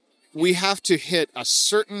we have to hit a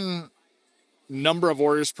certain number of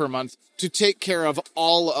orders per month to take care of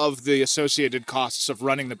all of the associated costs of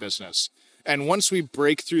running the business. And once we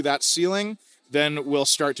break through that ceiling, then we'll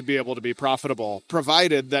start to be able to be profitable,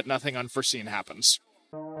 provided that nothing unforeseen happens.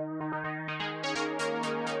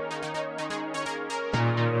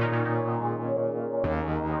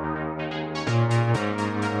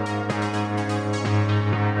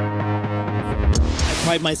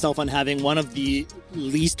 I pride myself on having one of the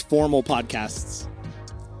least formal podcasts.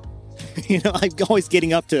 I'm always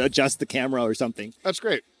getting up to adjust the camera or something. That's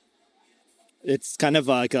great. It's kind of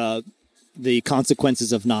like the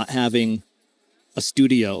consequences of not having a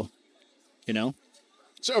studio,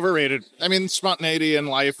 It's overrated. I mean, spontaneity in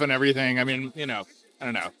life and everything. I mean, I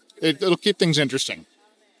don't know. It'll keep things interesting.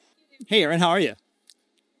 Hey, Aaron, how are you?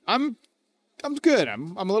 I'm good.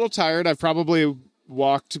 I'm a little tired. I've probably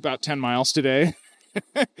walked about 10 miles today.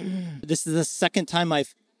 This is the second time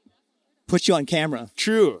I've put you on camera.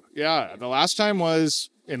 True. Yeah. The last time was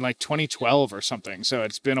in like 2012 or something. So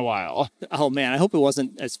it's been a while. Oh, man. I hope it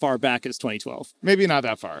wasn't as far back as 2012. Maybe not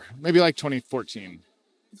that far. Maybe like 2014.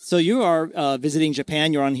 So you are visiting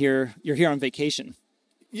Japan. You're here on vacation.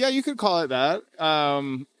 Yeah, you could call it that.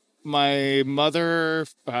 My mother,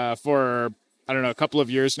 for, I don't know, a couple of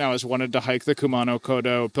years now has wanted to hike the Kumano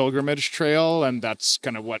Kodo pilgrimage trail. And that's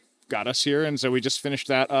kind of what got us here. And so we just finished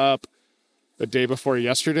that up the day before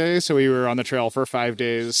yesterday. So we were on the trail for 5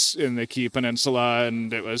 days in the Kii Peninsula,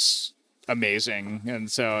 and it was amazing. And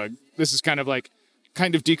so this is kind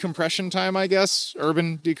of decompression time, I guess.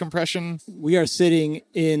 Urban decompression. We are sitting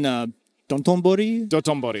in Dotonbori.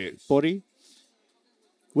 Bori,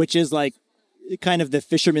 which is like kind of the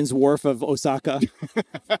fisherman's wharf of Osaka.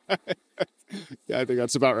 Yeah, I think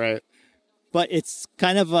that's about right. But it's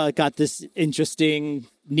kind of got this interesting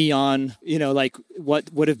neon, like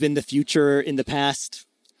what would have been the future in the past.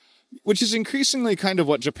 Which is increasingly kind of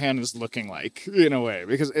what Japan is looking like, in a way.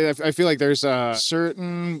 Because I feel like there's a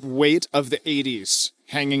certain weight of the 80s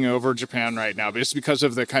hanging over Japan right now, just because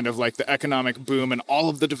of the kind of like the economic boom and all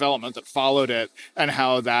of the development that followed it, and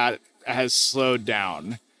how that has slowed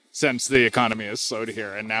down since the economy has slowed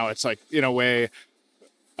here. And now it's like, in a way,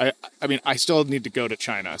 I mean, I still need to go to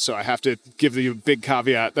China, so I have to give the big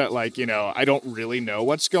caveat that, like, I don't really know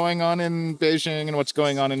what's going on in Beijing and what's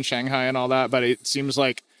going on in Shanghai and all that, but it seems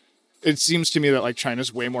to me that, like,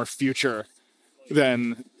 China's way more future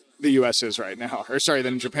than the U.S. is right now,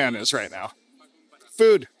 than Japan is right now.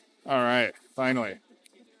 Food. All right, finally.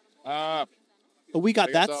 But we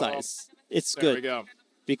got that size. It's there good. We go.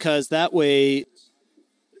 Because that way,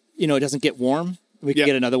 it doesn't get warm. We can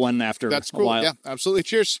get another one after That's cool. a while. Yeah, absolutely.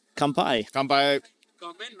 Cheers. Kanpai. Kanpai.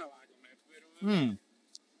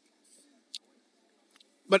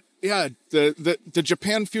 But yeah, the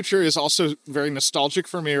Japan future is also very nostalgic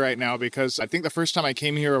for me right now, because I think the first time I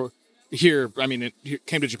came came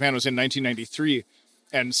to Japan was in 1993.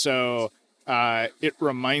 And so it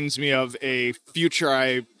reminds me of a future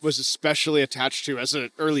I was especially attached to as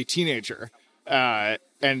an early teenager.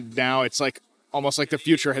 And now it's like, almost like the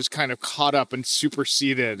future has kind of caught up and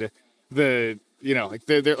superseded there's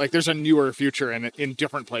a newer future in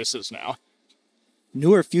different places now.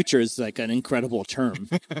 Newer future is like an incredible term.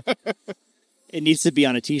 It needs to be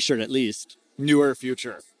on a t-shirt at least. Newer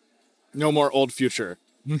future. No more old future.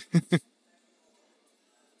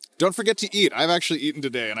 Don't forget to eat. I've actually eaten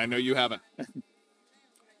today, and I know you haven't.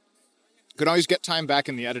 Could always get time back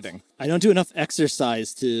in the editing. I don't do enough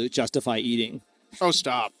exercise to justify eating. Oh,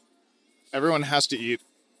 stop. Everyone has to eat.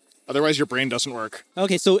 Otherwise, your brain doesn't work.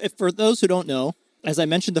 Okay, so for those who don't know, as I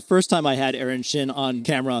mentioned the first time I had Aaron Shin on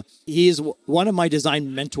camera, he's one of my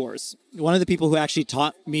design mentors. One of the people who actually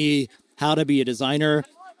taught me how to be a designer,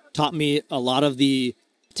 taught me a lot of the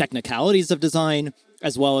technicalities of design,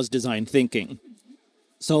 as well as design thinking.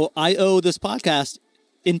 So I owe this podcast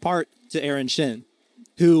in part to Aaron Shin,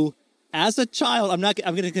 who, as a child, I'm going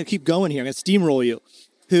to keep going here. I'm going to steamroll you.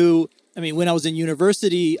 When I was in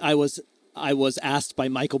university, I was asked by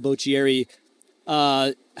Michael Boccieri,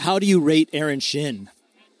 how do you rate Aaron Shin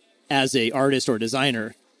as a artist or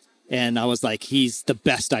designer? And I was like, he's the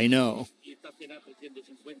best I know.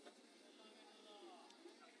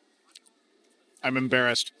 I'm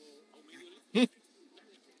embarrassed.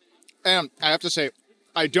 And I have to say,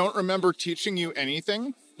 I don't remember teaching you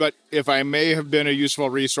anything, but if I may have been a useful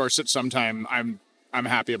resource at some time, I'm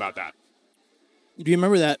happy about that. Do you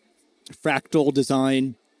remember that fractal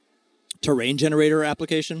design terrain generator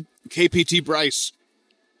application? KPT Bryce.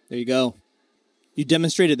 There you go. You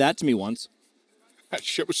demonstrated that to me once. That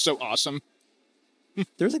shit was so awesome.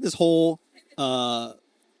 There's like this whole, I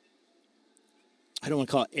don't want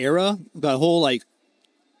to call it era, but a whole like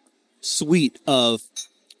suite of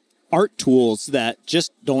art tools that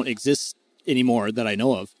just don't exist anymore that I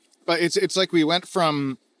know of. But it's like we went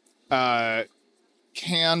from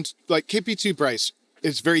canned, like KP2 Bryce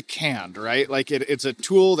is very canned, right? Like it's a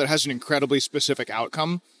tool that has an incredibly specific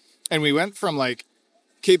outcome. And we went from like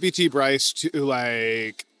KPT Bryce to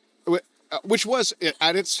like, which was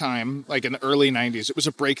at its time, like in the early 90s, it was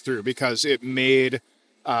a breakthrough because it made,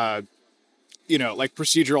 like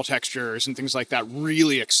procedural textures and things like that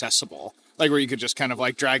really accessible. Like where you could just kind of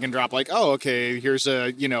like drag and drop like, oh, okay, here's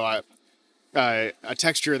a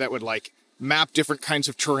texture that would like map different kinds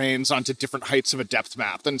of terrains onto different heights of a depth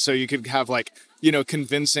map. And so you could have like,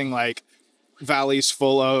 convincing like valleys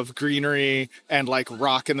full of greenery and like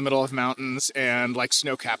rock in the middle of mountains and like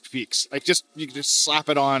snow-capped peaks. Like you could just slap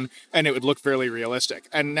it on and it would look fairly realistic.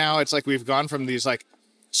 And now it's like we've gone from these like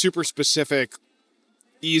super specific,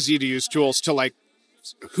 easy to use tools to like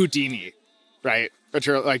Houdini, right? Which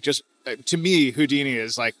are like just, to me, Houdini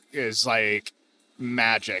is like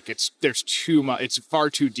magic. There's too much. It's far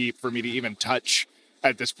too deep for me to even touch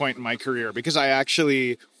at this point in my career because I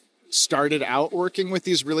actually started out working with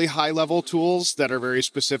these really high level tools that are very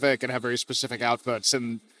specific and have very specific outputs.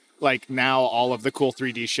 And like now all of the cool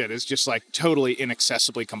 3D shit is just like totally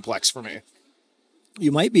inaccessibly complex for me.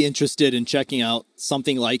 You might be interested in checking out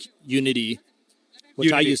something like Unity,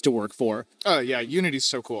 which I used to work for. Oh yeah. Unity's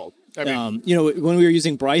so cool. I mean, when we were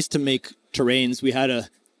using Bryce to make terrains, we had to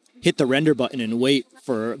hit the render button and wait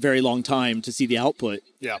for a very long time to see the output.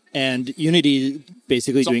 Yeah. And Unity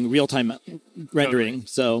basically doing real-time rendering.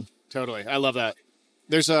 Totally. I love that.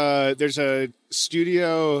 There's a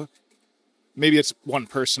studio, maybe it's one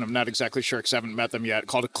person, I'm not exactly sure because I haven't met them yet,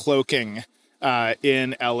 called Cloaking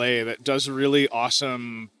in LA that does really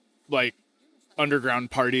awesome like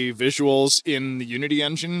underground party visuals in the Unity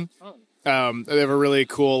engine. They have a really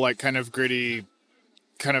cool, like kind of gritty,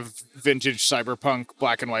 kind of vintage cyberpunk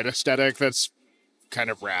black and white aesthetic that's kind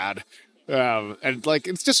of rad. And like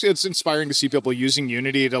it's inspiring to see people using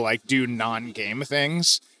Unity to like do non-game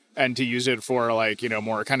things and to use it for like,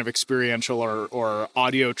 more kind of experiential or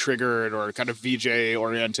audio triggered or kind of VJ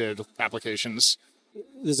oriented applications.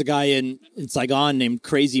 There's a guy in Saigon named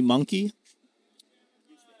Crazy Monkey.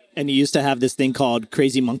 And he used to have this thing called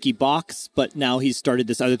Crazy Monkey Box, but now he's started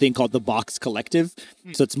this other thing called the Box Collective.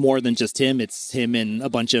 So it's more than just him. It's him and a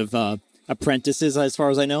bunch of apprentices, as far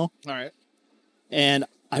as I know. All right. And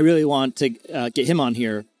I really want to get him on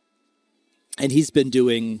here. And he's been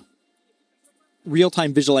doing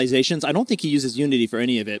real-time visualizations. I don't think he uses Unity for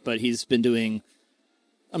any of it, but he's been doing...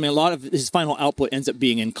 a lot of his final output ends up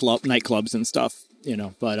being in nightclubs and stuff,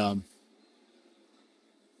 but... and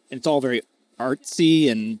it's all very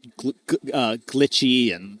artsy and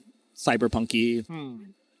glitchy and cyberpunky.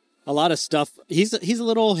 A lot of stuff. He's a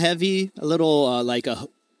little heavy, a little like a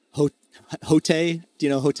Hote. Do you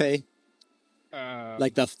know Hote?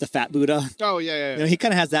 Like the fat Buddha. Oh yeah. He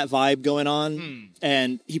kind of has that vibe going on,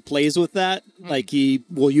 and he plays with that. Like he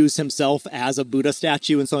will use himself as a Buddha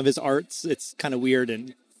statue in some of his arts. It's kind of weird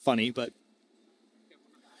and funny, but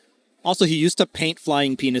also he used to paint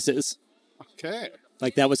flying penises. Okay.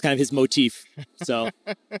 Like that was kind of his motif. So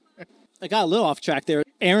I got a little off track there.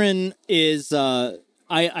 Aaron is, I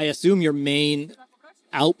assume your main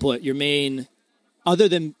output, other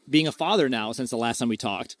than being a father now since the last time we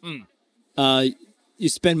talked, you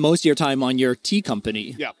spend most of your time on your tea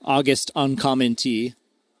company. Yeah. August Uncommon Tea.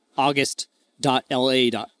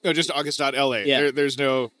 August.la. No, just August.la. Yeah. There's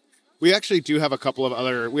no... We actually do have a couple of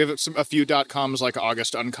other... We have a few .coms like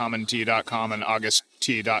AugustUncommonTea.com and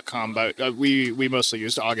AugustTea.com, but we mostly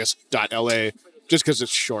used August.la just because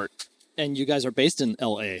it's short. And you guys are based in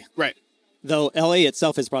L.A. Right. Though L.A.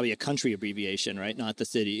 itself is probably a country abbreviation, right? Not the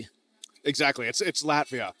city. Exactly. It's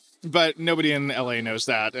Latvia. But nobody in LA knows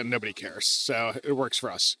that, and nobody cares. So it works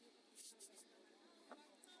for us.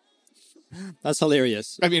 That's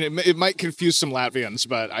hilarious. I mean, it might confuse some Latvians,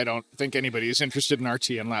 but I don't think anybody's interested in our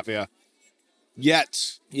tea in Latvia.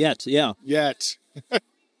 Yet. Yeah. Yet.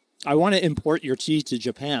 I want to import your tea to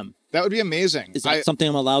Japan. That would be amazing. Is that something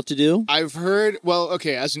I'm allowed to do? I've heard,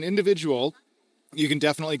 as an individual, you can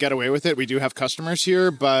definitely get away with it. We do have customers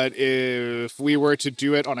here, but if we were to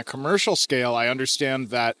do it on a commercial scale, I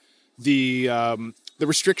understand that the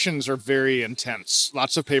restrictions are very intense.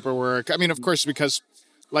 Lots of paperwork. I mean, of course, because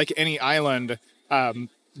like any island,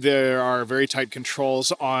 there are very tight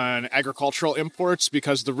controls on agricultural imports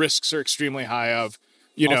because the risks are extremely high of,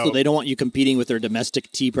 Also, they don't want you competing with their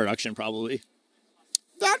domestic tea production, probably.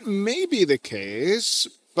 That may be the case,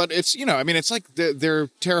 but it's, it's like they're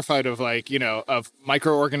terrified of of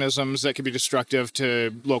microorganisms that can be destructive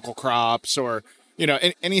to local crops or,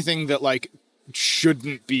 anything that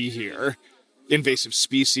shouldn't be here. Invasive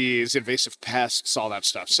species, invasive pests, all that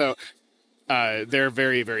stuff. So they're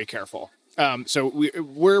very, very careful. So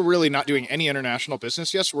we're really not doing any international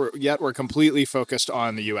business yet. We're completely focused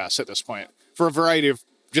on the U.S. at this point for a variety of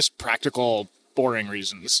just practical, boring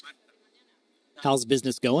reasons. How's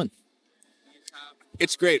business going?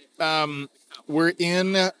 It's great. We're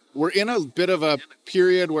in a bit of a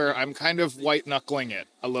period where I'm kind of white knuckling it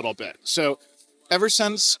a little bit. So ever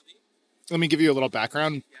since, let me give you a little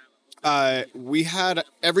background. We had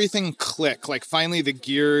everything click. Like finally the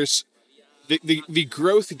gears, the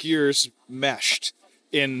growth gears meshed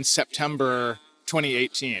in September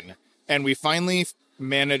 2018. And we finally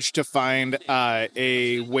managed to find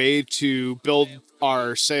a way to build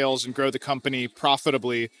our sales and grow the company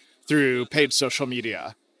profitably through paid social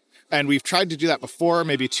media. And we've tried to do that before,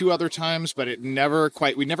 maybe 2 other times, but we never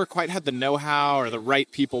quite had the know-how or the right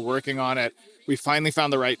people working on it. We finally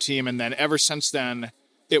found the right team. And then ever since then,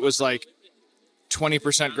 it was like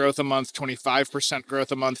 20% growth a month, 25%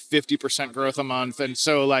 growth a month, 50% growth a month. And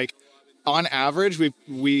so like on average,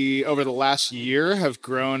 we over the last year have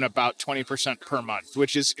grown about 20% per month,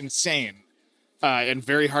 which is insane and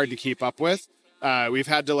very hard to keep up with. We've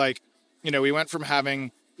had to we went from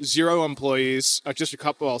having 0 employees,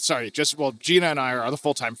 Gina and I are the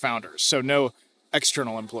full-time founders, so no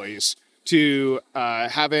external employees, to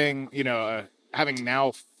having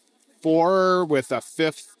now 4 with a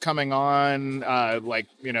 5th coming on,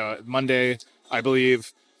 Monday, I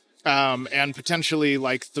believe, and potentially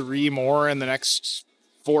like 3 more in the next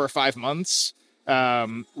 4 or 5 months.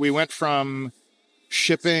 We went from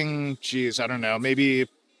shipping,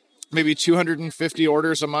 maybe 250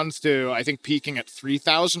 orders a month to, I think, peaking at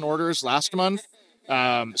 3,000 orders last month.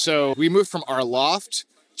 So we moved from our loft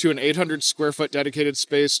to an 800 square foot dedicated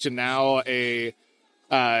space to now a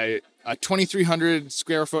 2,300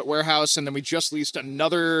 square foot warehouse. And then we just leased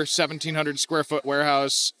another 1,700 square foot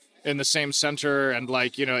warehouse in the same center. And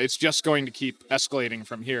it's just going to keep escalating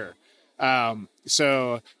from here.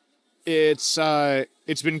 So it's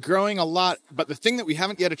been growing a lot, but the thing that we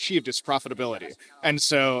haven't yet achieved is profitability. And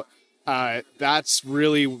so that's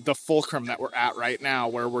really the fulcrum that we're at right now,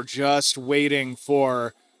 where we're just waiting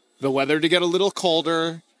for the weather to get a little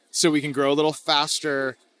colder so we can grow a little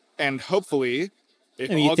faster. And hopefully,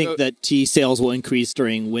 you think that tea sales will increase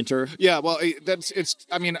during winter? Yeah, well,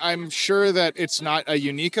 I'm sure that it's not a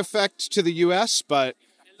unique effect to the U.S., but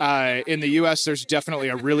in the U.S., there's definitely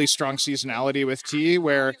a really strong seasonality with tea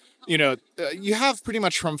where you have pretty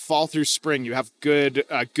much from fall through spring, you have good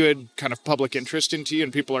kind of public interest in tea,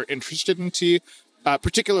 and people are interested in tea,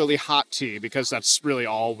 particularly hot tea, because that's really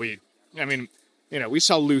all we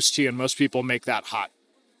sell loose tea and most people make that hot.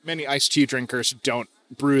 Many iced tea drinkers don't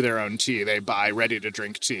brew their own tea. They buy ready to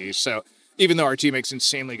drink tea. So even though our tea makes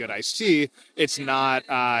insanely good iced tea, it's not,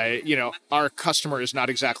 our customer is not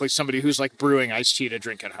exactly somebody who's like brewing iced tea to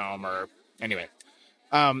drink at home or anyway.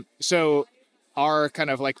 So our kind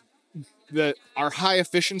of like our high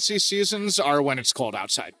efficiency seasons are when it's cold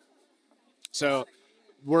outside. So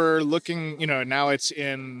we're looking, now it's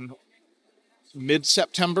in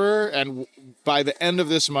mid-September, and by the end of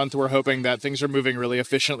this month, we're hoping that things are moving really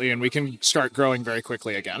efficiently and we can start growing very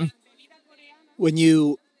quickly again. When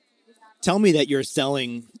you tell me that you're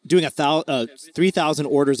doing 3,000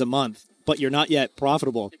 orders a month, but you're not yet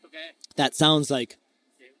profitable, that sounds like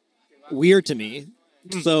weird to me.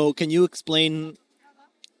 So can you explain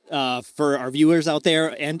for our viewers out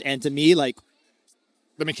there and to me, like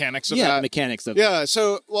the mechanics of that? The mechanics of Yeah.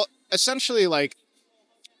 So, well, essentially, like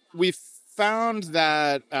we've found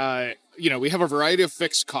that, we have a variety of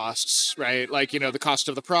fixed costs, right? Like, the cost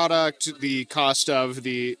of the product, the cost of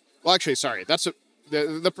the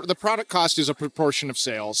product cost is a proportion of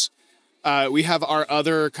sales. We have our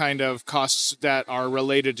other kind of costs that are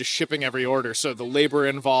related to shipping every order. So the labor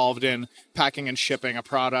involved in packing and shipping a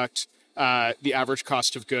product, the average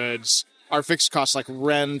cost of goods, our fixed costs like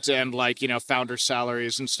rent and founder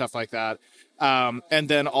salaries and stuff like that. And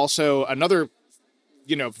then also another,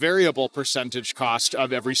 variable percentage cost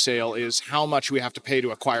of every sale is how much we have to pay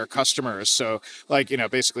to acquire customers. So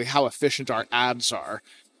basically how efficient our ads are.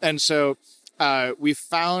 And so we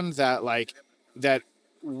found that that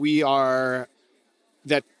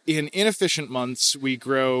in inefficient months, we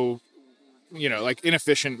grow,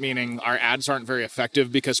 inefficient meaning our ads aren't very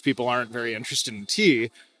effective because people aren't very interested in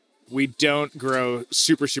tea. We don't grow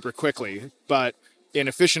super, super quickly. But in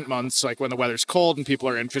efficient months, like when the weather's cold and people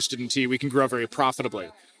are interested in tea, we can grow very profitably.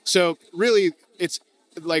 So really, it's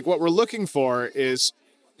like what we're looking for is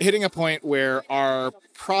hitting a point where our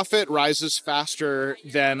profit rises faster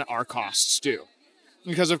than our costs do.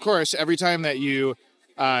 Because, of course, every time that you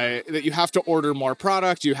that you have to order more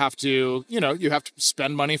product. You have to, you have to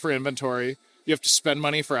spend money for inventory. You have to spend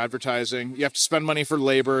money for advertising. You have to spend money for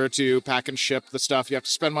labor to pack and ship the stuff. You have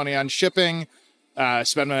to spend money on shipping,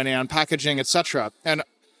 spend money on packaging, etc. And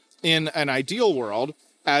in an ideal world,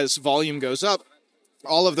 as volume goes up,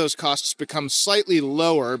 all of those costs become slightly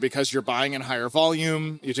lower because you're buying in higher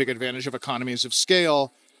volume. You take advantage of economies of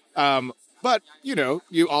scale. But,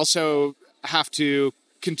 you also have to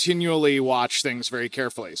continually watch things very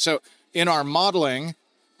carefully. So in our modeling,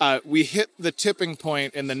 we hit the tipping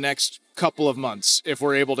point in the next couple of months if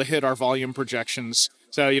we're able to hit our volume projections.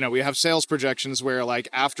 So, we have sales projections where, like,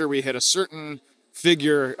 after we hit a certain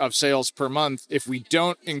figure of sales per month, if we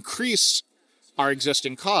don't increase our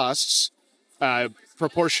existing costs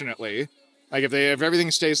proportionately, like if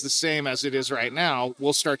everything stays the same as it is right now,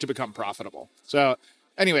 we'll start to become profitable. So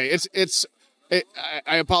anyway,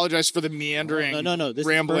 I apologize for the meandering,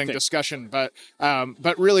 rambling discussion, but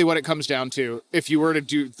really what it comes down to, if you were to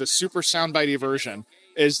do the super soundbitey version,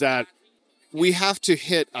 is that we have to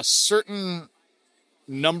hit a certain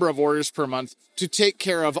number of orders per month to take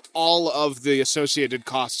care of all of the associated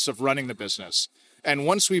costs of running the business. And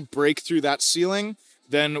once we break through that ceiling,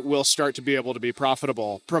 then we'll start to be able to be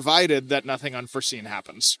profitable, provided that nothing unforeseen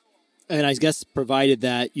happens. And I guess provided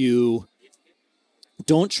that you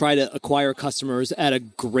don't try to acquire customers at a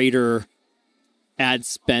greater ad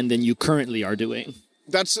spend than you currently are doing.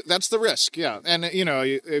 That's the risk, yeah. And,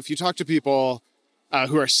 if you talk to people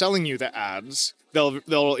who are selling you the ads,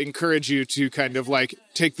 they'll encourage you to kind of like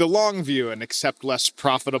take the long view and accept less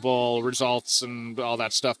profitable results and all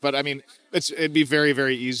that stuff. But I mean, it'd be very,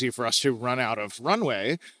 very easy for us to run out of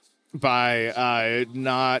runway by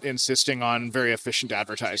not insisting on very efficient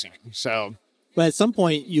advertising. So, but at some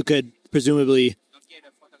point you could presumably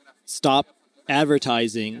stop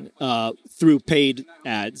advertising through paid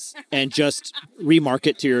ads and just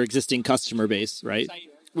remarket to your existing customer base, right?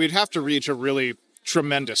 We'd have to reach a really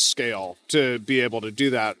tremendous scale to be able to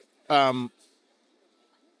do that. How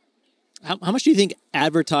much do you think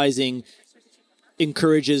advertising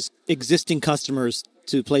encourages existing customers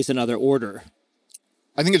to place another order?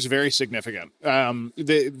 I think it's very significant.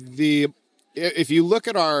 If you look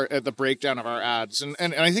at the breakdown of our ads, and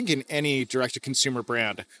I think in any direct-to-consumer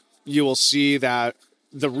brand, you will see that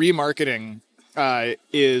the remarketing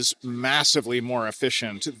is massively more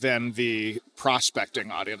efficient than the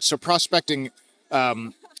prospecting audience. So prospecting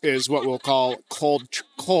is what we'll call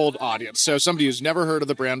cold audience. So somebody who's never heard of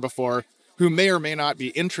the brand before, who may or may not be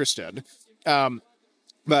interested.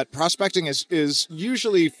 But prospecting is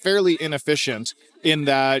usually fairly inefficient in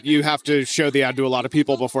that you have to show the ad to a lot of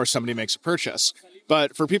people before somebody makes a purchase.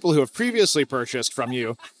 But for people who have previously purchased from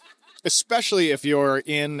you, especially if you're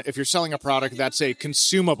selling a product that's a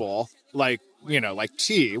consumable, like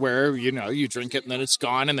tea, where, you drink it and then it's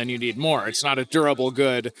gone and then you need more. It's not a durable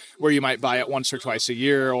good where you might buy it once or twice a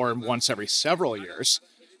year or once every several years.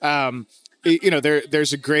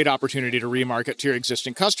 There's a great opportunity to remarket to your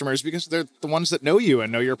existing customers because they're the ones that know you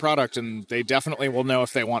and know your product, and they definitely will know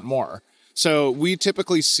if they want more. So we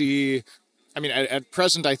typically see, at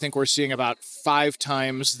present, I think we're seeing about 5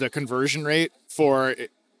 times the conversion rate for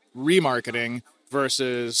remarketing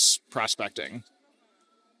versus prospecting.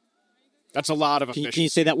 That's a lot of efficiency. Can you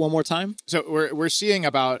say that one more time? So we're seeing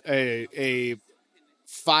about a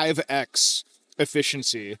 5x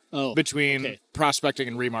efficiency between prospecting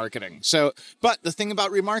and remarketing. So, but the thing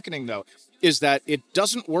about remarketing, though, is that it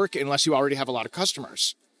doesn't work unless you already have a lot of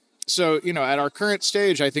customers. So, at our current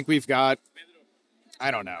stage, I think we've got,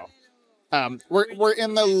 I don't know,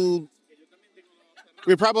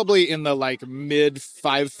 we're probably in the like mid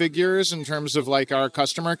 5 figures in terms of like our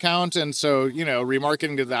customer count. And so,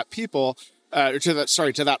 remarketing to that to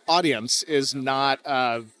that audience is not,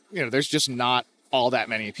 there's just not all that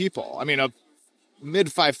many people. I mean, a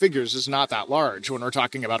mid 5 figures is not that large when we're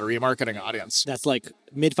talking about a remarketing audience. That's like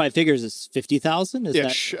mid 5 figures is 50,000.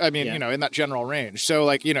 Ish. In that general range. So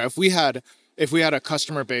like, if we had a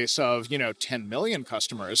customer base of, 10 million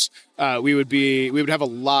customers, we would have a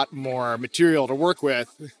lot more material to work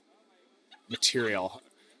with. Material.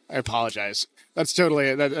 I apologize. That's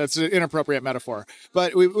an inappropriate metaphor.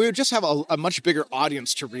 But we would just have a much bigger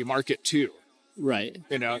audience to remarket to. Right.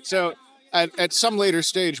 So at some later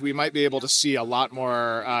stage, we might be able to see a lot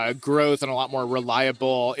more growth and a lot more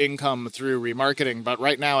reliable income through remarketing. But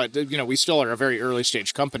right now, we still are a very early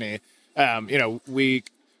stage company.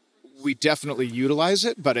 We definitely utilize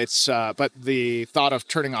it, but but the thought of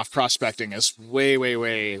turning off prospecting is way, way,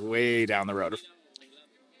 way, way down the road.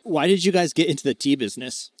 Why did you guys get into the tea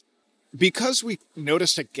business? Because we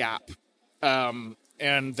noticed a gap,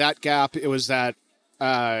 and that gap, it was that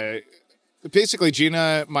basically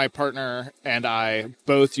Gina, my partner, and I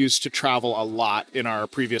both used to travel a lot in our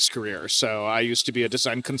previous career. So I used to be a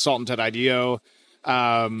design consultant at IDEO,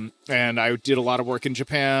 and I did a lot of work in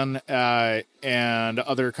Japan and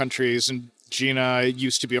other countries. And Gina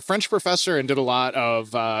used to be a French professor and did a lot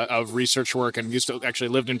of research work, and used to actually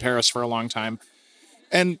lived in Paris for a long time.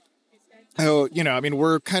 And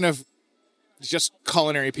we're kind of just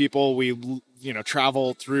culinary people. We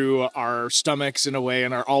travel through our stomachs in a way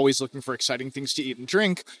and are always looking for exciting things to eat and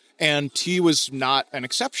drink. And tea was not an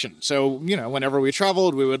exception. So, whenever we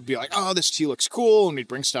traveled, we would be like, oh, this tea looks cool. And we'd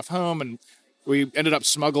bring stuff home. And we ended up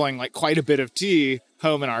smuggling like quite a bit of tea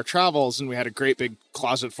home in our travels. And we had a great big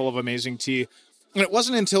closet full of amazing tea. And it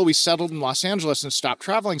wasn't until we settled in Los Angeles and stopped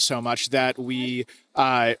traveling so much that we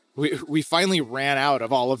finally ran out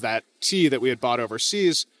of all of that tea that we had bought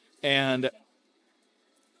overseas. And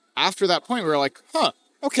after that point, we were like,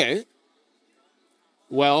 okay,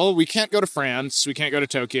 well, we can't go to France. We can't go to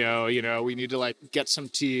Tokyo. We need to like get some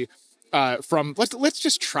tea let's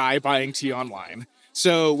just try buying tea online.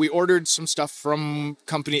 So we ordered some stuff from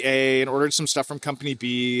company A and ordered some stuff from company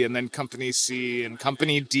B and then company C and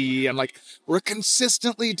company D. And like, we're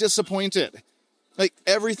consistently disappointed. Like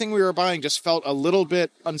everything we were buying just felt a little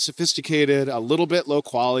bit unsophisticated, a little bit low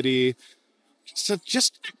quality. So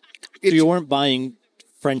you weren't buying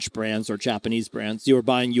French brands or Japanese brands. You were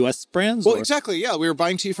buying U.S. brands? Well, exactly. Yeah, we were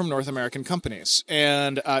buying tea from North American companies.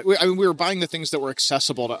 And we were buying the things that were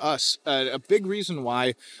accessible to us. A big reason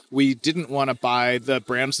why we didn't want to buy the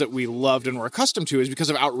brands that we loved and were accustomed to is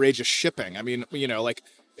because of outrageous shipping. I mean,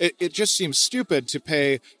 it just seems stupid to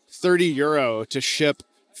pay 30 euro to ship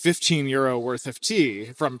 15 euro worth of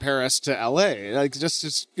tea from Paris to LA. Like,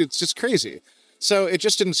 it's just crazy. So it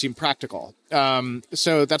just didn't seem practical.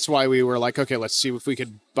 So that's why we were like, okay, let's see if we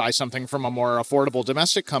could buy something from a more affordable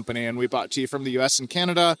domestic company. And we bought tea from the US and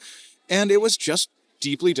Canada, and it was just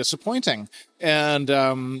deeply disappointing. And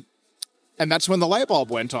that's when the light bulb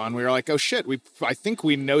went on. We were like, oh shit, I think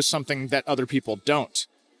we know something that other people don't.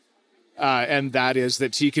 And that is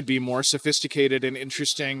that tea could be more sophisticated and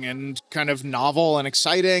interesting and kind of novel and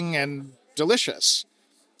exciting and delicious.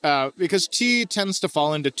 Because tea tends to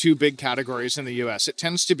fall into two big categories in the U.S. It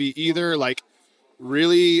tends to be either like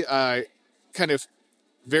really kind of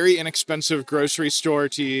very inexpensive grocery store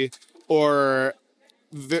tea, or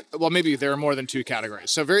maybe there are more than two categories.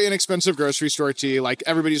 So very inexpensive grocery store tea, like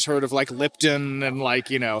everybody's heard of like Lipton and like,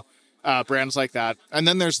 brands like that. And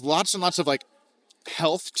then there's lots and lots of like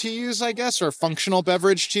health teas, I guess, or functional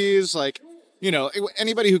beverage teas, like,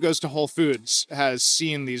 anybody who goes to Whole Foods has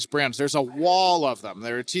seen these brands. There's a wall of them.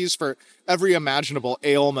 There are teas for every imaginable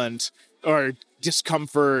ailment or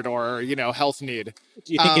discomfort or, health need.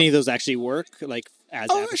 Do you think any of those actually work, like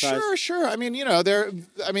as advertised? Sure. I mean,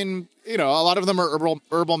 a lot of them are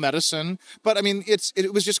herbal medicine. But I mean,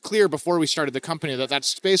 it was just clear before we started the company that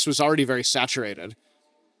space was already very saturated.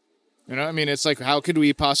 It's like, how could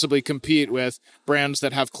we possibly compete with brands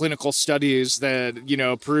that have clinical studies that,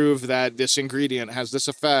 prove that this ingredient has this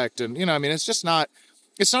effect? And, it's not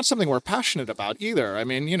something we're passionate about either. I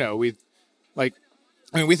mean, we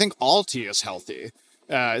think all tea is healthy.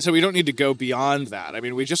 So we don't need to go beyond that. I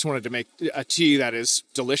mean, we just wanted to make a tea that is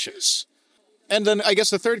delicious. And then I guess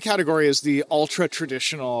the third category is the ultra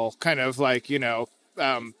traditional kind of like,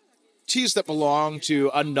 teas that belong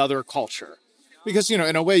to another culture. Because,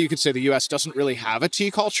 in a way, you could say the U.S. doesn't really have a tea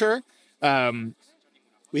culture.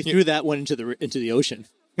 We threw that one into the ocean,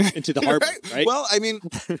 into the harbor, right? Well, I mean,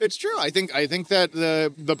 it's true. I think that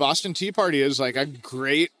the Boston Tea Party is like a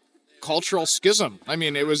great cultural schism. I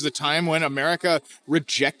mean, it was the time when America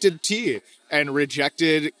rejected tea and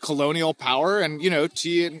rejected colonial power, and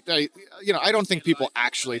tea. I don't think people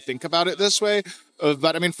actually think about it this way,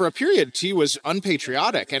 but I mean, for a period, tea was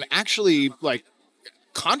unpatriotic and actually like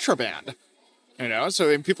contraband.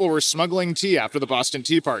 So people were smuggling tea after the Boston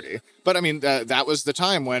Tea Party. But I mean, that was the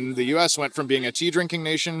time when the U.S. went from being a tea drinking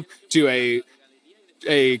nation to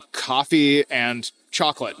a coffee and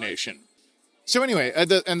chocolate nation. So anyway,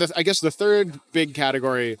 I guess the third big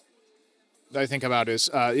category that I think about is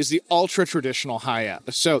the ultra traditional high end.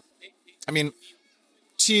 So, I mean,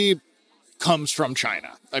 tea comes from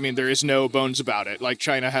China. I mean, there is no bones about it. Like,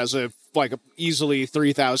 China has a easily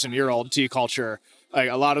 3,000-year-old tea culture. Like,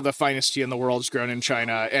 a lot of the finest tea in the world is grown in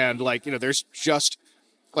China. And there's just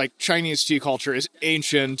Chinese tea culture is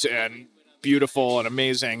ancient and beautiful and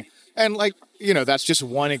amazing. And that's just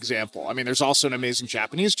one example. I mean, there's also an amazing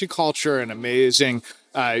Japanese tea culture, an amazing,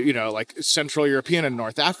 Central European and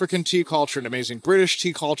North African tea culture, an amazing British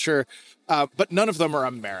tea culture. But none of them are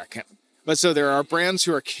American. But so there are brands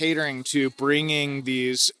who are catering to bringing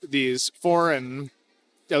these foreign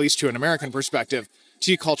at least to an American perspective,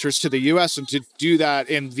 tea cultures to the US and to do that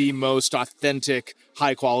in the most authentic,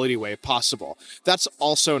 high quality way possible. That's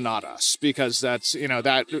also not us, because that's,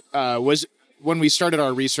 that was when we started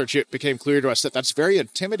our research, it became clear to us that that's very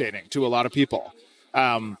intimidating to a lot of people.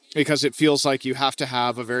 Because it feels like you have to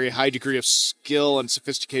have a very high degree of skill and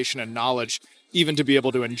sophistication and knowledge even to be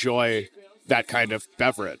able to enjoy that kind of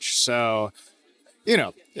beverage. So,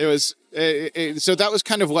 so that was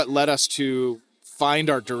kind of what led us to find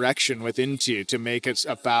our direction within tea, to make it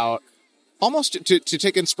about almost to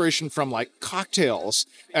take inspiration from like cocktails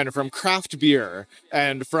and from craft beer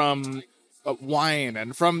and from wine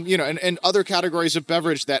and from, and other categories of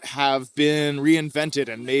beverage that have been reinvented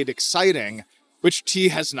and made exciting, which tea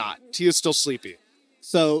has not. Tea is still sleepy.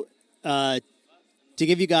 So, to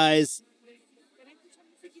give you guys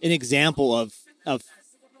an example of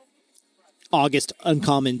August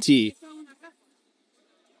Uncommon Tea,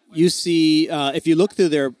 you see, if you look through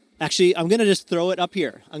their... Actually, I'm going to just throw it up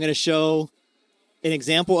here. I'm going to show an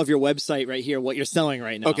example of your website right here, what you're selling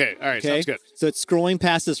right now. Okay, all right, sounds good. So it's scrolling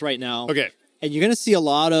past this right now. Okay. And you're going to see a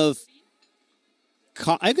lot of,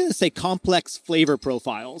 I'm going to say complex flavor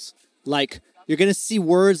profiles. Like, you're going to see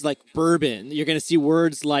words like bourbon. You're going to see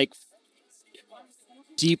words like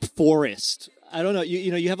deep forest. I don't know.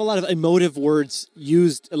 You have a lot of emotive words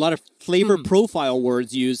used, a lot of flavor profile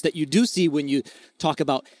words used that you do see when you talk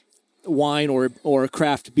about wine or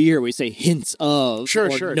craft beer. We say hints of, sure,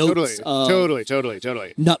 notes of, totally,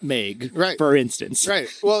 nutmeg, right? For instance, right.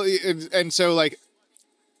 Well, and so like,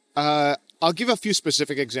 I'll give a few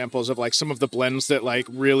specific examples of like some of the blends that like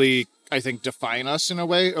really I think define us in a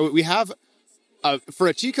way. We have. For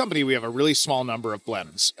a tea company, we have a really small number of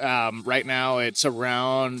blends. Right now, it's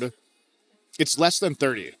less than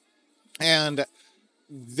 30. And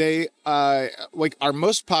they, like our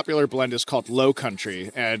most popular blend is called Low Country,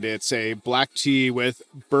 and it's a black tea with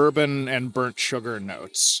bourbon and burnt sugar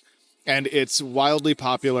notes. And it's wildly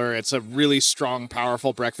popular. It's a really strong,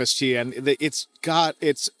 powerful breakfast tea, and it's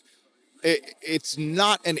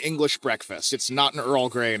not an English breakfast. It's not an Earl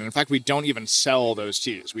Grey. And in fact, we don't even sell those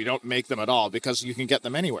teas. We don't make them at all because you can get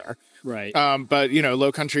them anywhere. Right. But,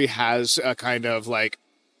 Low Country has a kind of like,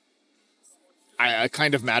 a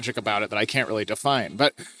kind of magic about it that I can't really define.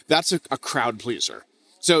 But that's a crowd pleaser.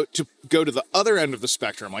 So to go to the other end of the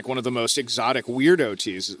spectrum, like one of the most exotic weirdo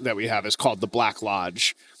teas that we have is called the Black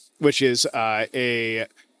Lodge, which is a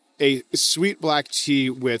sweet black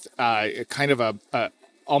tea with kind of a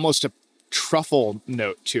almost a truffle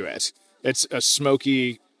note to it. It's a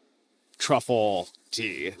smoky truffle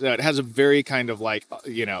tea that has a very kind of like,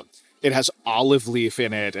 it has olive leaf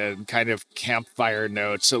in it and kind of campfire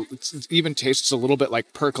notes. So it even tastes a little bit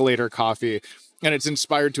like percolator coffee. And it's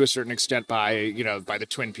inspired to a certain extent by, by the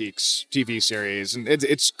Twin Peaks TV series. And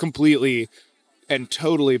it's completely and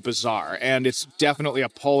totally bizarre. And it's definitely a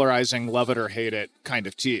polarizing love it or hate it kind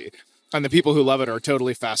of tea. And the people who love it are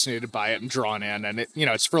totally fascinated by it and drawn in. And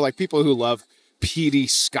it's for like people who love peaty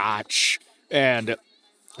scotch and,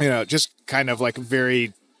 just kind of like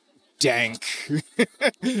very dank,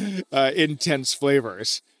 intense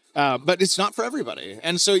flavors. But it's not for everybody.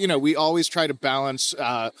 And so, we always try to balance,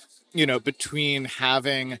 between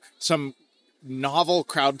having some novel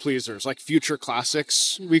crowd pleasers, like future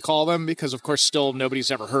classics, we call them, because of course still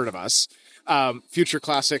nobody's ever heard of us. Future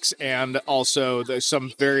classics, and also there's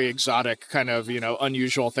some very exotic kind of,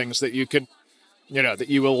 unusual things that you could, that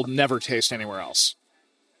you will never taste anywhere else.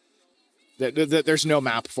 That there's no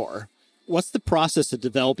map for. What's the process of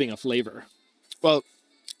developing a flavor? Well,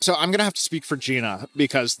 so I'm going to have to speak for Gina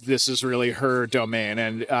because this is really her domain.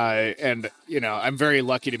 And I'm very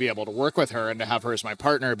lucky to be able to work with her and to have her as my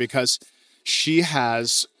partner because she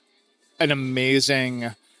has an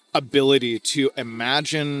amazing ability to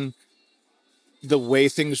imagine the way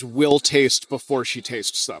things will taste before she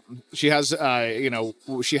tastes them. She has,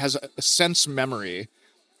 she has a sense memory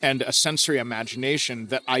and a sensory imagination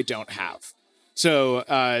that I don't have. So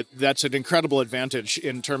that's an incredible advantage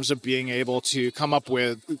in terms of being able to come up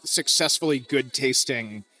with successfully good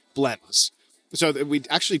tasting blends. So that we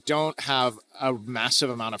actually don't have a massive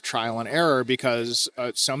amount of trial and error because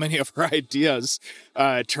so many of her ideas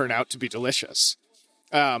turn out to be delicious.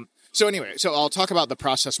 So anyway, so I'll talk about the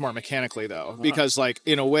process more mechanically though, because like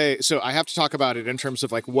in a way, so I have to talk about it in terms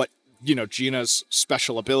of like what, Gina's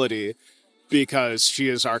special ability, because she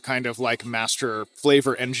is our kind of like master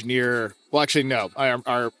flavor engineer. Well, actually, no,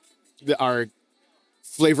 our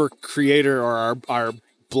flavor creator or our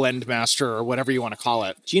blend master or whatever you want to call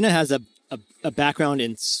it. Gina has a background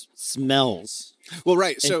in smells. Well,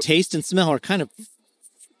 right. And taste and smell are kind of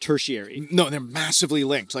tertiary? No, they're massively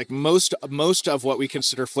linked. Like most of what we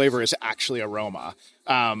consider flavor is actually aroma.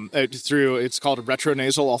 It's called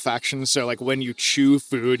retronasal olfaction. So like when you chew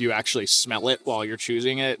food, you actually smell it while you're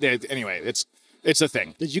choosing it. Anyway, it's a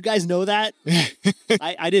thing. Did you guys know that?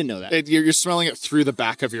 I didn't know that. You're smelling it through the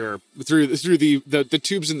back of your through the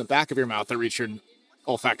tubes in the back of your mouth that reach your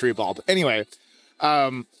olfactory bulb. Anyway,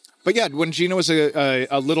 but yeah, when Gina was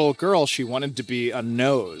a little girl, she wanted to be a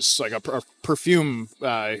nose, like a perfume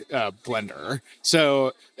blender.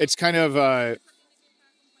 So it's kind of,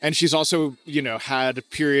 and she's also, had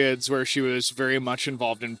periods where she was very much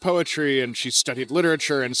involved in poetry and she studied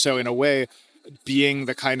literature. And so in a way, being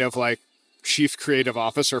the kind of like chief creative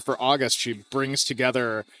officer for August, she brings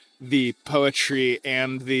together the poetry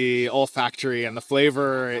and the olfactory and the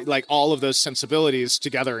flavor, like all of those sensibilities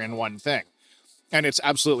together in one thing. And it's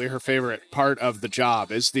absolutely her favorite part of the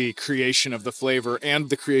job is the creation of the flavor and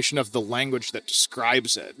the creation of the language that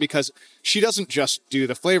describes it. Because she doesn't just do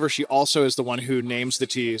the flavor. She also is the one who names the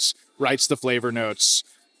teas, writes the flavor notes,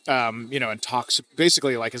 and talks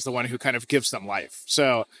basically like is the one who kind of gives them life.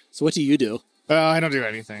 So what do you do? I don't do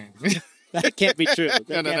anything. That can't be true.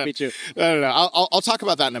 That can't be true. No. I'll talk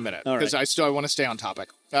about that in a minute because right. I want to stay on topic.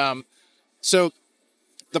 So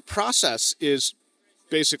the process is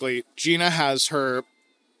basically Gina has her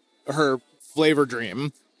flavor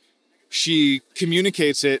dream. She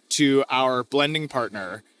communicates it to our blending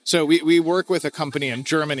partner. So we work with a company in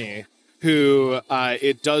Germany who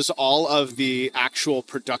it does all of the actual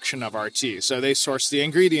production of our tea. So they source the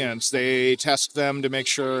ingredients, they test them to make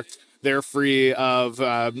sure they're free of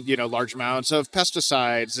large amounts of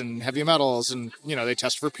pesticides and heavy metals, and they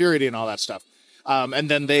test for purity and all that stuff. And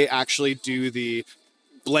then they actually do the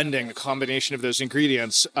blending, a combination of those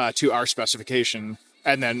ingredients to our specification,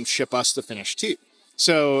 and then ship us the finished tea.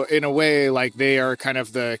 So in a way, like they are kind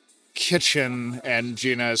of the kitchen and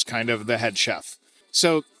Gina is kind of the head chef.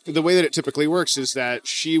 So the way that it typically works is that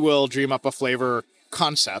she will dream up a flavor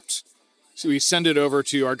concept. So we send it over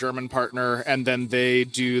to our German partner, and then they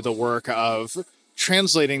do the work of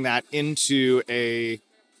translating that into a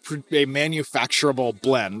manufacturable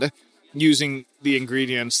blend using the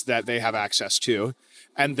ingredients that they have access to.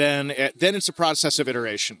 And then it's a process of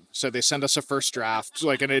iteration. So they send us a first draft,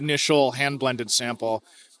 like an initial hand-blended sample.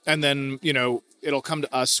 And then, it'll come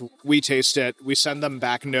to us. We taste it. We send them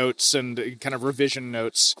back notes and kind of revision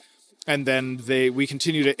notes. And then we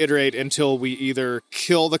continue to iterate until we either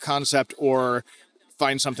kill the concept or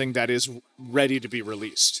find something that is ready to be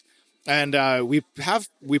released. And we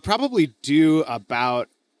probably do about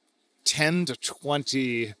 10 to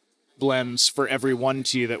 20 blends for every one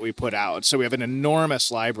tea that we put out. So we have an enormous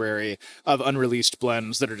library of unreleased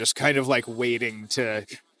blends that are just kind of like waiting to,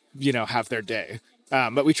 have their day.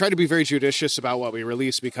 But we try to be very judicious about what we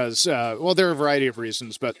release because, there are a variety of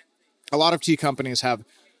reasons, but a lot of tea companies have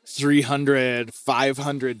 300,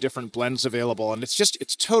 500 different blends available, and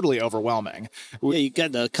it's totally overwhelming. Yeah, you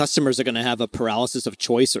got the customers are going to have a paralysis of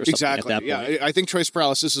choice or something exactly. At that point. Yeah, I think choice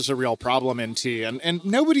paralysis is a real problem in tea, and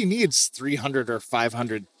nobody needs 300 or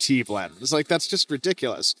 500 tea blends. Like that's just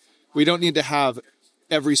ridiculous. We don't need to have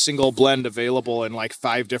every single blend available in like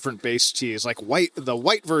 5 different base teas, like the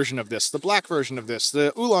white version of this, the black version of this,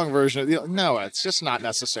 the oolong version of no, it's just not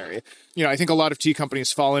necessary. I think a lot of tea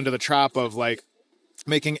companies fall into the trap of like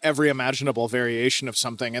making every imaginable variation of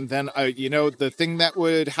something. And then, the thing that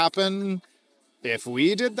would happen if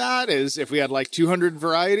we did that is if we had like 200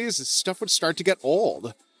 varieties, this stuff would start to get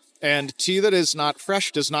old. And tea that is not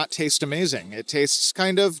fresh does not taste amazing. It tastes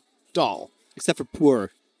kind of dull. Except for Pu'er.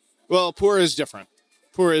 Well, Pu'er is different.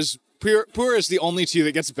 Pu'er is the only tea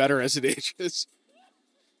that gets better as it ages.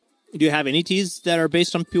 Do you have any teas that are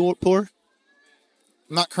based on Pu'er?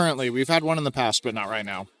 Not currently. We've had one in the past, but not right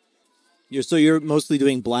now. So you're mostly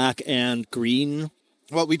doing black and green?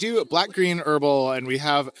 Well, we do black, green, herbal, and we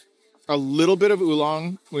have a little bit of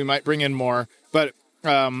oolong. We might bring in more, but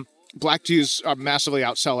black teas massively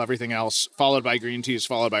outsell everything else, followed by green teas,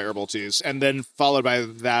 followed by herbal teas, and then followed by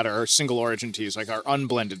that are single origin teas, like our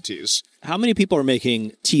unblended teas. How many people are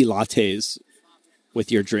making tea lattes with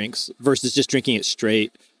your drinks versus just drinking it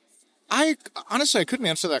straight? I couldn't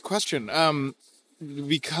answer that question.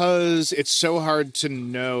 Because it's so hard to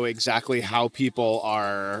know exactly how people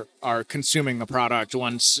are consuming the product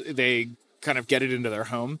once they kind of get it into their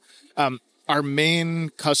home. Our main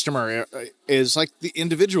customer is like the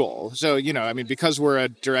individual. So, because we're a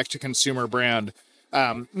direct-to-consumer brand,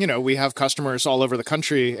 we have customers all over the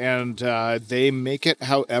country, and they make it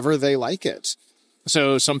however they like it.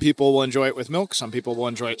 So some people will enjoy it with milk. Some people will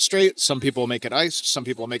enjoy it straight. Some people make it iced. Some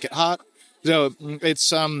people make it hot. So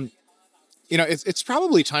it's... it's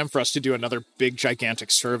probably time for us to do another big,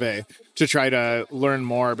 gigantic survey to try to learn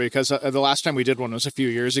more, because the last time we did one was a few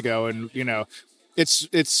years ago. And,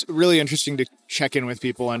 it's really interesting to check in with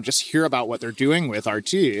people and just hear about what they're doing with our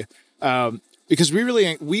tea. Because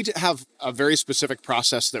we have a very specific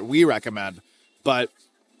process that we recommend, but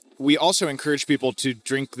we also encourage people to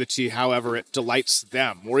drink the tea however it delights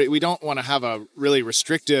them. We don't want to have a really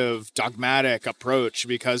restrictive, dogmatic approach,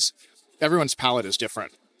 because everyone's palate is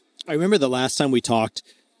different. I remember the last time we talked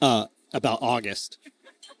about August.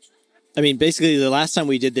 I mean, basically, the last time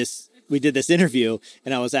we did this interview,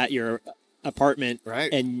 and I was at your apartment,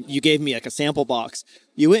 right? And you gave me like a sample box.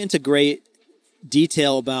 You went into great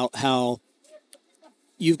detail about how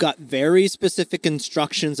you've got very specific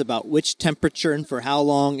instructions about which temperature and for how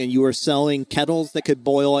long, and you were selling kettles that could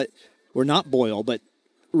boil it, or not boil, but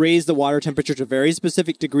raise the water temperature to very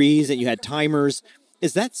specific degrees, and you had timers.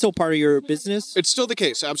 Is that still part of your business? It's still the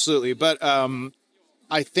case, absolutely. But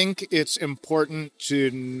I think it's important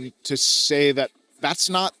to say that that's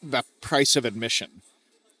not the price of admission.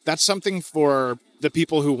 That's something for the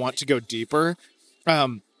people who want to go deeper.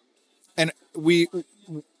 And we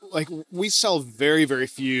sell very, very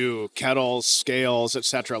few kettles, scales,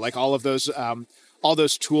 etc. Like all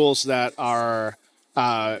those tools that are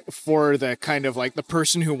for the kind of like the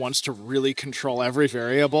person who wants to really control every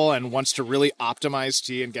variable and wants to really optimize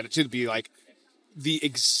tea and get it to be like the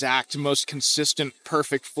exact most consistent,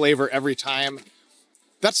 perfect flavor every time.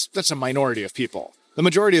 That's a minority of people. The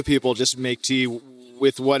majority of people just make tea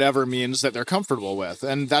with whatever means that they're comfortable with.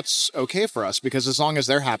 And that's okay for us, because as long as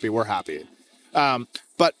they're happy, we're happy.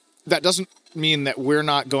 But that doesn't mean that we're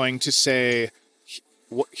not going to say,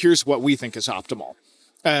 here's what we think is optimal.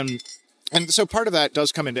 And so part of that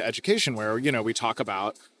does come into education, where, we talk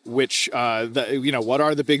about what are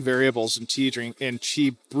the big variables in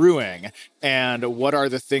tea brewing, and what are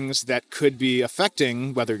the things that could be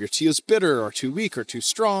affecting whether your tea is bitter or too weak or too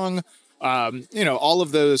strong. All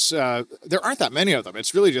of those, there aren't that many of them.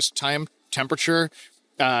 It's really just time, temperature,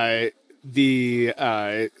 the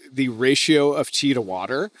ratio of tea to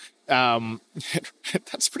water.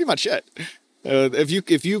 That's pretty much it.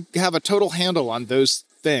 If you have a total handle on those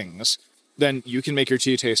things, then you can make your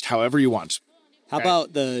tea taste however you want. How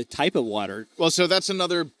about the type of water? Well, so that's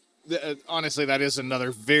honestly, that is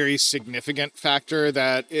another very significant factor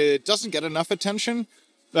that it doesn't get enough attention,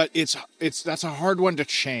 but that's a hard one to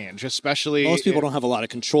change, especially most people don't have a lot of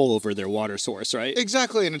control over their water source, right?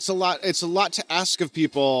 Exactly. And it's a lot to ask of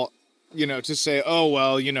people, to say, oh,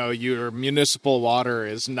 well, your municipal water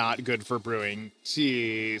is not good for brewing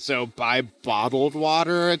tea, so buy bottled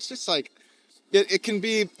water. It's just like, it can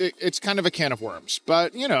be, it's kind of a can of worms.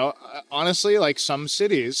 But, honestly, like some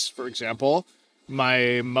cities, for example,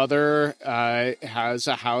 my mother has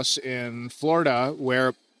a house in Florida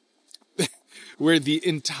where the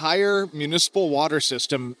entire municipal water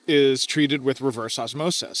system is treated with reverse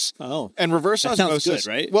osmosis. Oh. And reverse osmosis, sounds good,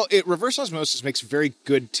 right? Well, reverse osmosis makes very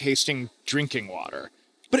good tasting drinking water,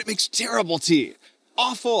 but it makes terrible tea.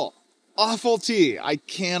 Awful tea. I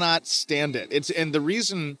cannot stand it. And the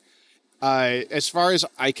reason, as far as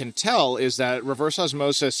I can tell, is that reverse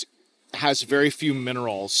osmosis has very few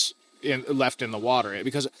minerals left in the water,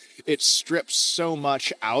 because it strips so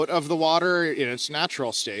much out of the water in its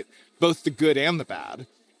natural state, both the good and the bad,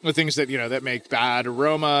 the things that, that make bad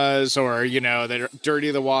aromas or, that dirty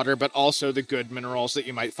the water, but also the good minerals that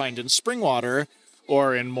you might find in spring water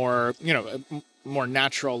or in more, more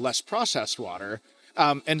natural, less processed water.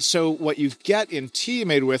 And so what you get in tea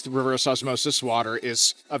made with reverse osmosis water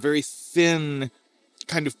is a very thin,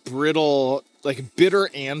 kind of brittle, like bitter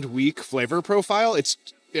and weak flavor profile. It's,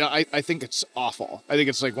 I think it's awful. I think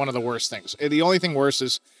it's like one of the worst things. The only thing worse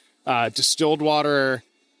is distilled water.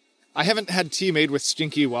 I haven't had tea made with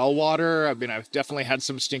stinky well water. I mean, I've definitely had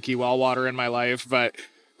some stinky well water in my life, but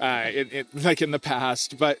like in the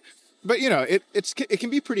past. But it can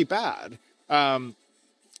be pretty bad.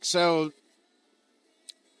 So,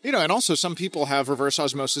 and also some people have reverse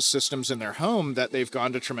osmosis systems in their home that they've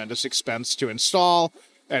gone to tremendous expense to install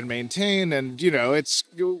and maintain. And,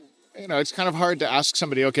 it's kind of hard to ask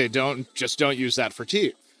somebody, okay, don't use that for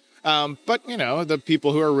tea. But, the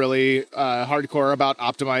people who are really hardcore about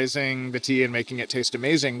optimizing the tea and making it taste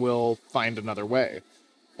amazing will find another way.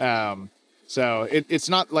 So it's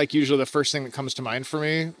not like usually the first thing that comes to mind for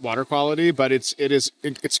me, water quality, but it's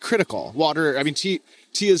critical. Water, I mean, tea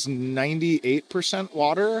is 98%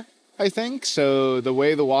 water, I think. So the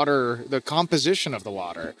way the composition of the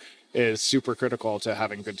water is super critical to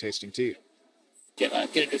having good tasting tea. Get a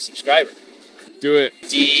new subscriber. Do it.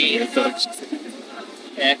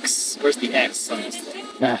 X. Where's the X on this thing?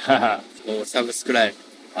 Oh, subscribe.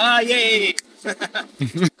 yay!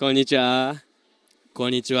 こんにちは。こ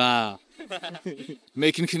んにちは。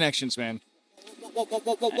 Making connections, man.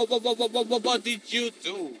 What did you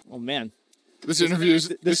do? Oh man. This interview's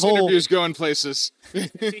whole- going places.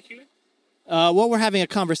 Well, we're having a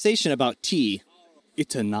conversation about tea.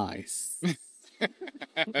 It's nice.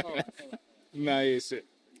 Nice.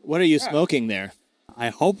 What are you smoking there? I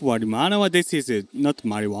hope marijuana. This is not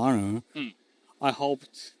marijuana. I hope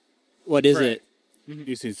What is Right. it?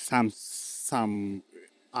 this is some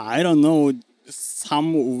I don't know,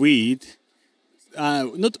 some weed.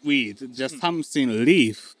 Not weed, just something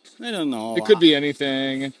leaf. I don't know. It could be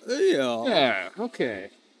anything. Yeah. Yeah, okay.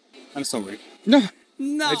 I'm sorry. No.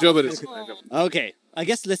 No. 大丈夫です。 Okay, I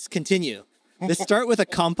guess let's continue. Let's start with a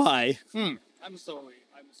kampai. I'm sorry.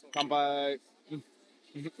 Come by.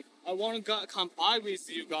 I want to compare with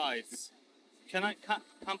you guys. Can I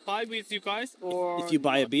compare with you guys? Or If you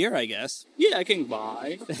buy a beer, I guess. yeah, I can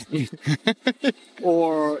buy.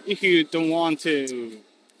 Or if you don't want to,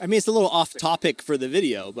 I mean, it's a little off topic for the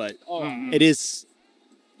video, but it is,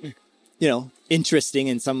 interesting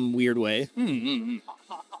in some weird way.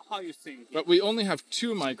 how you think? But we only have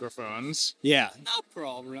 2 microphones. Yeah. No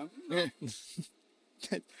problem.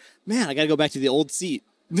 Man, I gotta go back to the old seat.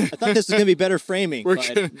 I thought this was gonna be better framing, We're but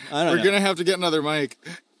gonna, I don't we're know. gonna have to get another mic.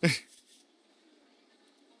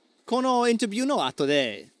 このインタビューの後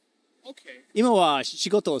で、 Okay. 今は仕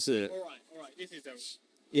事をする。 Alright. This is a.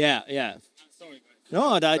 Yeah, yeah. I'm sorry, guys.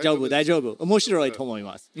 No, 大丈夫、大丈夫。面白いと思い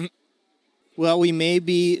ます。Well, we may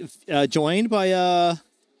be joined by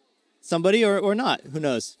somebody or not. Who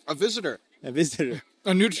knows? A visitor. A visitor.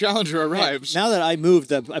 A new challenger arrives. Now that I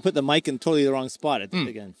moved, I put the mic in totally the wrong spot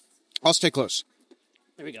again. I'll stay close.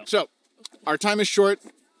 There we go. So, our time is short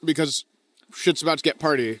because shit's about to get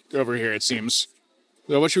party over here, it seems.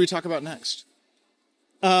 So what should we talk about next?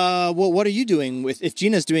 Well, what are you doing if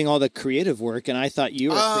Gina's doing all the creative work and I thought you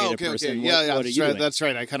were a creative person? Yeah, what are that's you right. doing? That's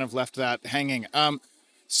right. I kind of left that hanging.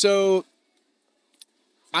 So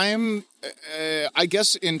I'm, I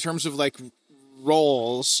guess in terms of like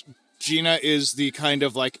roles, Gina is the kind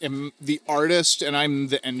of like the artist and I'm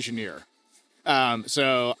the engineer.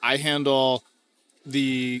 So I handle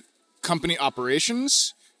the company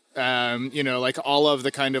operations, like all of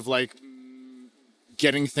the kind of like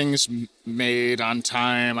getting things made on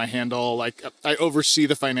time. I handle I oversee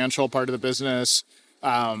the financial part of the business,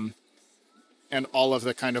 and all of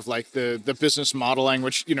the kind of like the business modeling,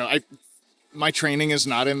 which, my training is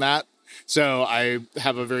not in that. So I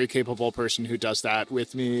have a very capable person who does that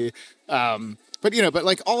with me. But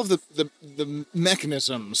like all of the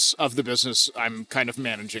mechanisms of the business, I'm kind of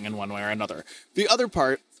managing in one way or another. The other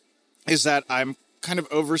part is that I'm kind of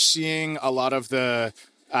overseeing a lot of the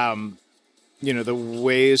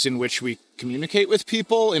ways in which we communicate with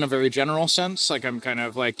people in a very general sense. Like I'm kind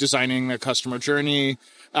of like designing the customer journey,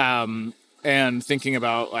 and thinking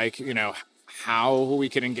about how we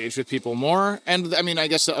can engage with people more. And I mean, I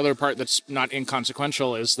guess the other part that's not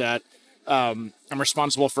inconsequential is that I'm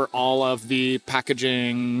responsible for all of the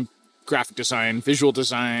packaging, graphic design, visual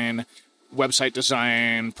design, website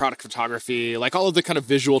design, product photography, like all of the kind of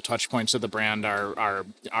visual touch points of the brand are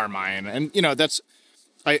mine. And,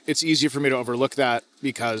 it's easy for me to overlook that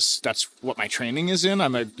because that's what my training is in.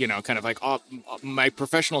 I'm kind of like my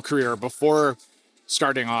professional career before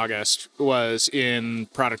starting August was in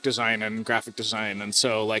product design and graphic design. And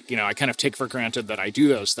so I kind of take for granted that I do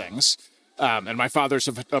those things. And my father's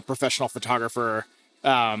a professional photographer.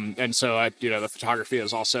 And so the photography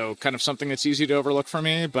is also kind of something that's easy to overlook for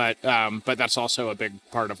me, but that's also a big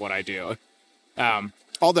part of what I do.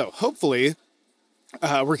 Although hopefully,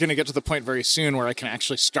 we're going to get to the point very soon where I can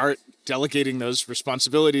actually start delegating those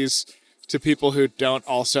responsibilities to people who don't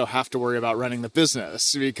also have to worry about running the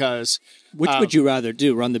business, because Which would you rather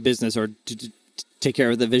do, run the business or to take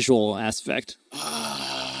care of the visual aspect?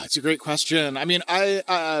 it's a great question. I mean, I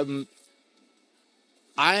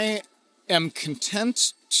am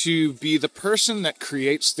content to be the person that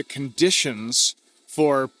creates the conditions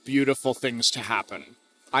for beautiful things to happen.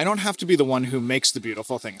 I don't have to be the one who makes the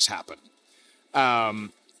beautiful things happen.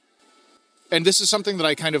 And this is something that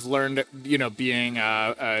I kind of learned, being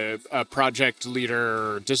a project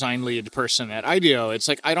leader or design lead person at IDEO. It's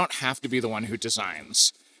like, I don't have to be the one who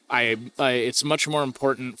designs. It's much more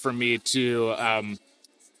important for me to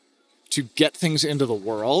get things into the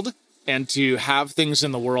world and to have things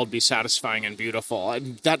in the world be satisfying and beautiful.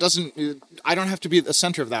 And I don't have to be at the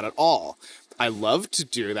center of that at all. I love to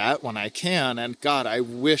do that when I can. And God, I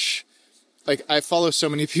wish, I follow so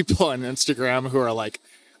many people on Instagram who are like,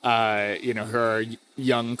 who are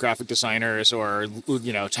young graphic designers or,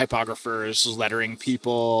 typographers, lettering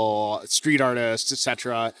people, street artists,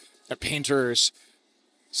 etc., painters,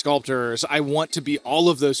 sculptors. I want to be all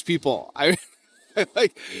of those people. I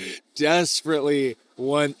like desperately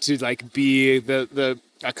want to like be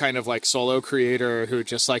a kind of like solo creator who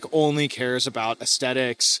just like only cares about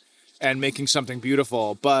aesthetics and making something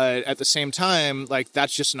beautiful. But at the same time, like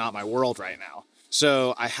that's just not my world right now.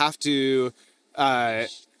 So I have to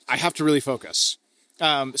really focus.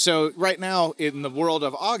 So right now in the world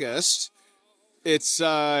of August, it's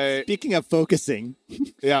Speaking of focusing,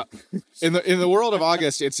 yeah. In the world of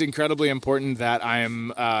August, it's incredibly important that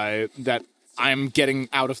I'm getting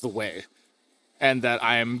out of the way, and that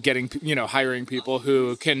I'm getting hiring people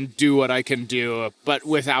who can do what I can do, but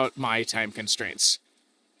without my time constraints.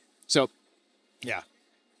 So, yeah,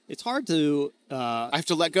 it's hard to I have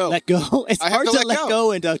to let go. let go. It's I have hard to to let let go.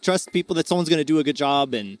 go and trust people that someone's going to do a good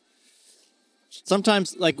job. And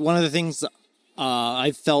sometimes, like one of the things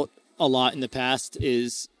I've felt a lot in the past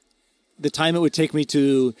is the time it would take me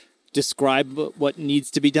to describe what needs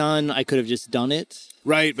to be done. I could have just done it.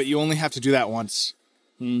 Right, but you only have to do that once.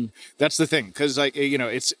 That's the thing, because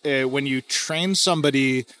it's when you train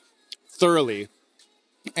somebody thoroughly,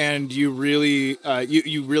 and you really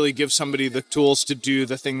you really give somebody the tools to do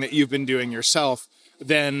the thing that you've been doing yourself,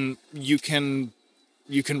 then you can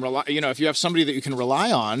rely. If you have somebody that you can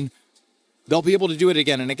rely on, they'll be able to do it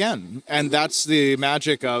again and again, and that's the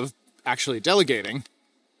magic of actually delegating.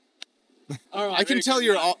 All right, I can tell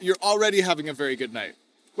you're already having a very good night.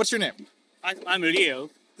 What's your name? I'm Leo.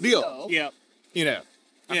 Leo. Yeah. Yeah.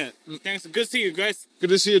 Thanks. Good to see you guys. Good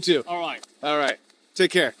to see you too. All right. All right.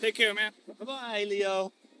 Take care. Take care, man. Bye,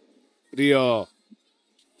 Leo. Leo.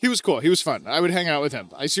 He was cool. He was fun. I would hang out with him.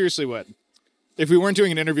 I seriously would. If we weren't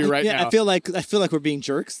doing an interview right now. I feel like we're being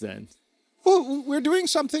jerks then. Well, we're doing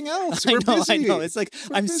something else. We're I busy. know. It's like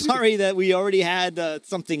I'm busy. sorry that we already had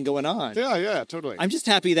something going on. Yeah, totally. I'm just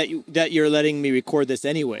happy that you're letting me record this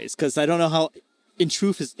anyways, because I don't know how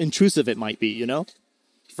intrusive it might be.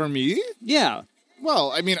 For me? Yeah.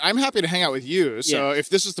 Well, I mean, I'm happy to hang out with you. So Yeah. if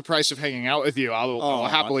this is the price of hanging out with you, I'll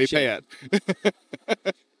happily pay it.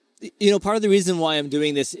 Part of the reason why I'm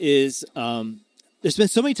doing this is there's been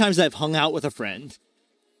so many times that I've hung out with a friend,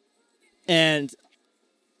 and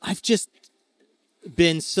I've just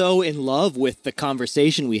been so in love with the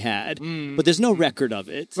conversation we had, but there's no record of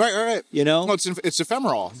it. Right. Well, it's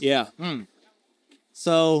ephemeral. Yeah.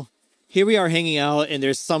 So here we are hanging out, and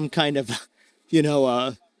there's some kind of,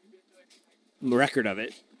 record of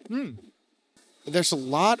it. There's a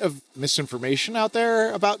lot of misinformation out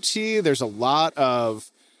there about tea. There's a lot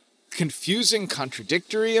of confusing,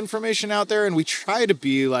 contradictory information out there, and we try to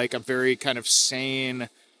be like a very kind of sane,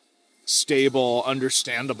 stable,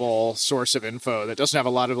 understandable source of info that doesn't have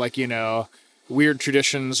a lot of weird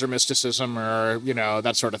traditions or mysticism or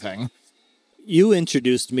that sort of thing. You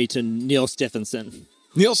introduced me to Neil Stephenson.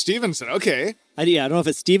 Neil Stephenson, okay. I don't know if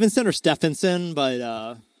it's Stevenson or Stephenson, but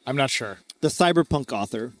I'm not sure. the cyberpunk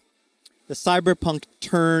author, the cyberpunk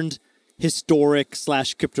turned historic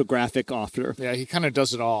 / cryptographic author. Yeah, he kind of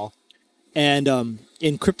does it all. And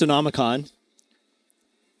in Cryptonomicon,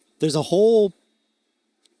 there's a whole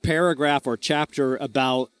paragraph or chapter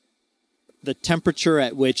about the temperature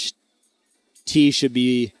at which tea should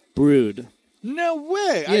be brewed. No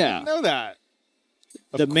way. I Yeah. didn't know that.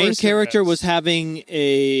 The main character was having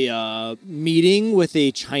a meeting with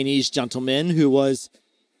a Chinese gentleman who was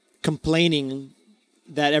complaining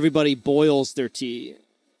that everybody boils their tea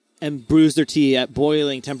and brews their tea at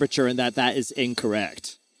boiling temperature, and that is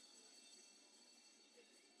incorrect.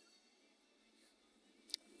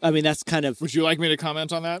 I mean, that's kind of... Would you like me to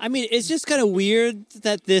comment on that? I mean, it's just kind of weird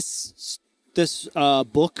that this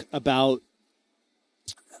book about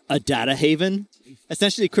a data haven,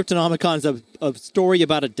 essentially Cryptonomicon is a story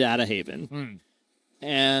about a data haven.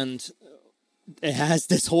 And it has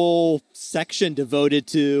this whole section devoted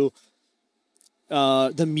to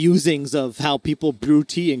the musings of how people brew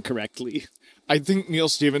tea incorrectly. I think Neil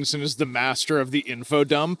Stephenson is the master of the info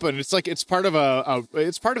dump, and it's part of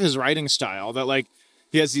it's part of his writing style that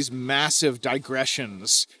he has these massive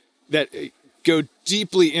digressions that go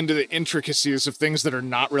deeply into the intricacies of things that are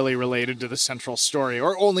not really related to the central story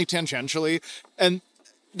or only tangentially, and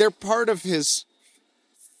they're part of his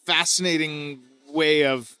fascinating way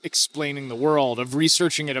of explaining the world, of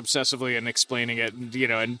researching it obsessively and explaining it,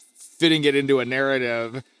 and fitting it into a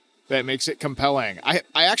narrative that makes it compelling. I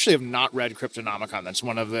actually have not read Cryptonomicon. That's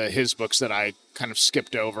one of his books that I kind of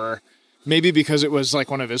skipped over. Maybe because it was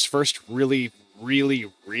one of his first really, really,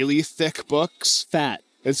 really thick books. Fat.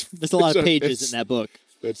 There's a lot of pages in that book.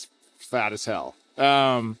 It's fat as hell.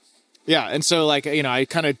 Yeah, and so like I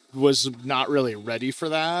kind of was not really ready for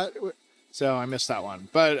that, so I missed that one.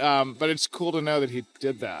 But it's cool to know that he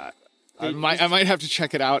did that. I might have to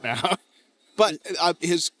check it out now. But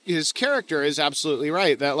his character is absolutely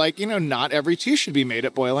right that like not every tea should be made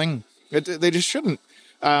at boiling. They just shouldn't.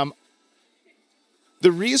 The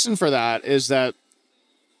reason for that is that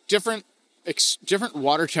different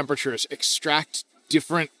water temperatures extract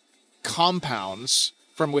different compounds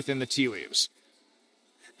from within the tea leaves.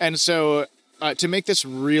 And so to make this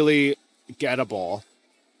really gettable,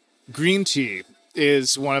 green tea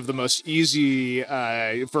is one of the most easy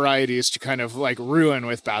varieties to kind of like ruin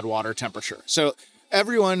with bad water temperature. So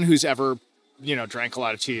everyone who's ever, drank a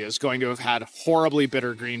lot of tea is going to have had horribly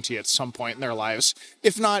bitter green tea at some point in their lives,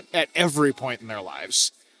 if not at every point in their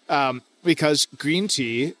lives. Because green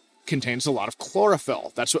tea contains a lot of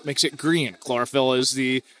chlorophyll. That's what makes it green. Chlorophyll is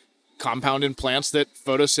the compound in plants that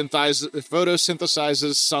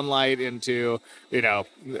photosynthesizes sunlight into,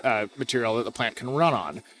 material that the plant can run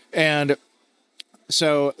on. And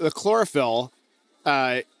so the chlorophyll's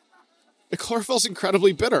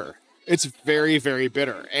incredibly bitter. It's very, very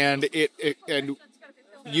bitter. And and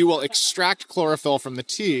you will extract chlorophyll from the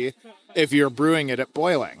tea if you're brewing it at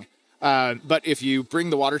boiling. But if you bring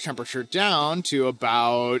the water temperature down to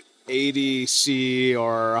about 80 C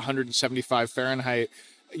or 175 Fahrenheit,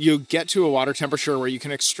 you get to a water temperature where you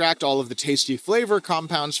can extract all of the tasty flavor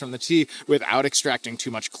compounds from the tea without extracting too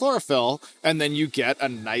much chlorophyll. And then you get a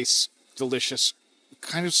nice, delicious,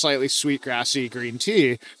 kind of slightly sweet, grassy green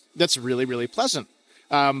tea that's really, really pleasant.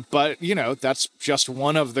 But that's just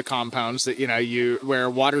one of the compounds that, where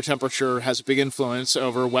water temperature has a big influence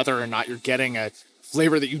over whether or not you're getting a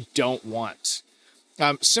flavor that you don't want.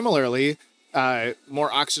 Similarly,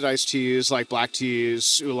 more oxidized teas like black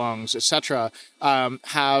teas, oolongs, etc.,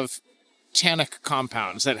 have tannic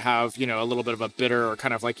compounds that have, a little bit of a bitter or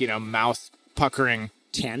kind of like, mouth puckering.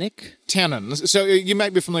 Tannic? Tannins. So you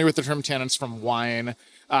might be familiar with the term tannins from wine.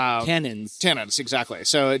 Tannins. Tannins, exactly.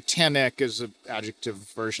 So tannic is an adjective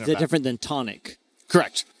version of that. Is it different than tonic?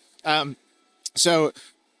 Correct. And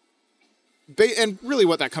really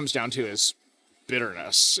what that comes down to is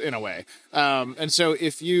bitterness in a way. And so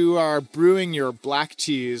if you are brewing your black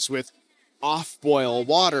teas with off-boil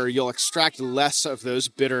water, you'll extract less of those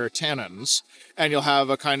bitter tannins, and you'll have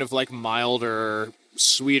a kind of like milder,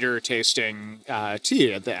 sweeter tasting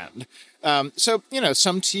tea at the end. So,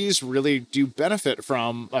 some teas really do benefit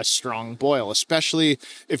from a strong boil, especially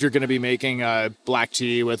if you're going to be making a black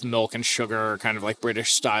tea with milk and sugar, kind of like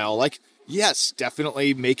British style. Like, yes,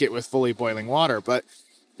 definitely make it with fully boiling water, but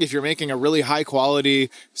if you're making a really high quality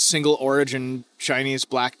single origin Chinese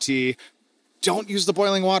black tea, don't use the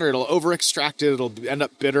boiling water. It'll over extract it. It'll end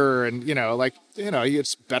up bitter. And,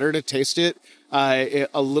 it's better to taste it a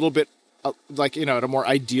little bit at a more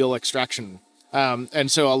ideal extraction.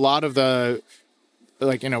 And so a lot of the,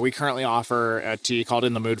 we currently offer a tea called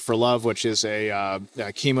In the Mood for Love, which is a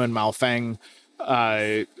Keemun Maofeng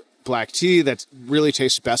black tea that really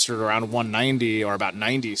tastes best at around 190 or about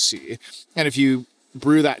 90 C. And if you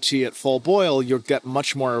brew that tea at full boil, you'll get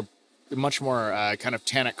much more kind of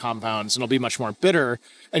tannic compounds, and it'll be much more bitter,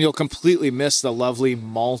 and you'll completely miss the lovely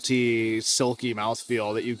malty, silky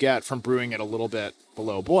mouthfeel that you get from brewing it a little bit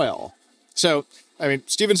below boil. So,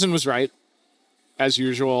 Stevenson was right, as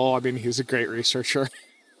usual. He's a great researcher.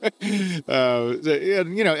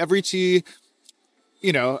 Every tea,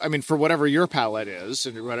 for whatever your palate is,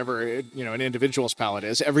 and whatever, an individual's palate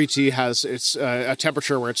is, every tea has its a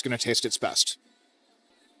temperature where it's going to taste its best.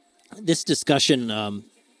 This discussion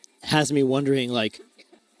has me wondering,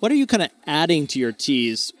 what are you kind of adding to your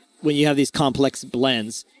teas when you have these complex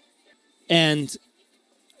blends? And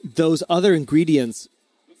those other ingredients,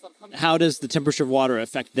 how does the temperature of water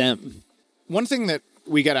affect them? One thing that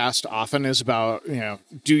we get asked often is about,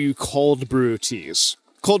 do you cold brew teas?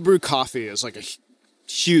 Cold brew coffee is like a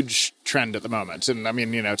huge trend at the moment. And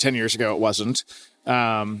 10 years ago it wasn't.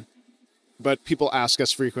 But people ask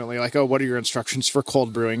us frequently, what are your instructions for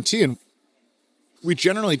cold brewing tea? And we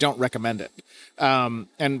generally don't recommend it.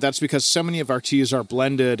 And that's because so many of our teas are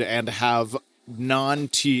blended and have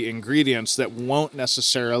non-tea ingredients that won't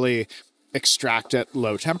necessarily extract at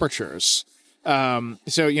low temperatures. So,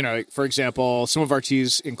 for example, some of our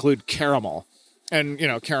teas include caramel. And,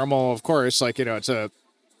 caramel, of course, it's a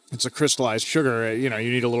crystallized sugar. You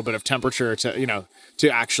need a little bit of temperature to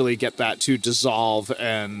actually get that to dissolve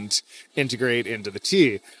and integrate into the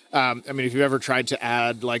tea. If you've ever tried to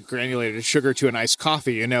add granulated sugar to an iced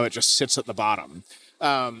coffee, it just sits at the bottom.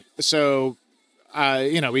 So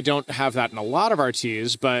we don't have that in a lot of our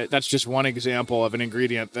teas, but that's just one example of an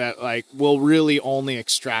ingredient that like will really only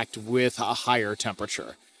extract with a higher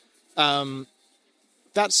temperature.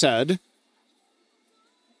 That said,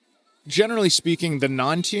 generally speaking, the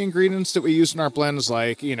non-tea ingredients that we use in our blends,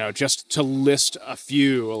 like, just to list a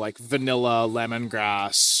few, like vanilla,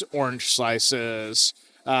 lemongrass, orange slices,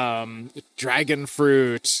 dragon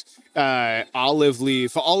fruit, olive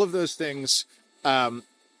leaf, all of those things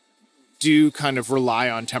do kind of rely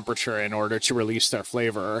on temperature in order to release their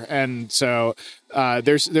flavor. And so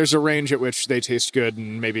there's a range at which they taste good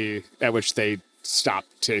and maybe at which they stop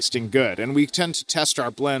tasting good. And we tend to test our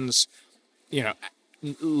blends,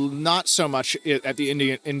 not so much at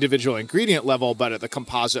the individual ingredient level, but at the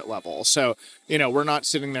composite level. So, we're not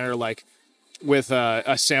sitting there like with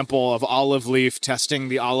a sample of olive leaf, testing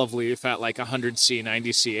the olive leaf at like 100C,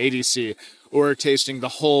 90C, 80C, or tasting the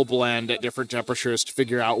whole blend at different temperatures to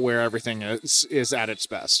figure out where everything is at its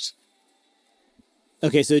best.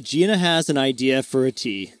 Okay, so Gina has an idea for a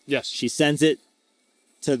tea. Yes. She sends it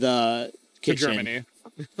to the To kitchen. Germany.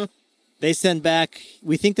 They send back,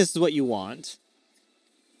 we think this is what you want.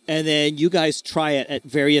 And then you guys try it at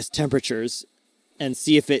various temperatures and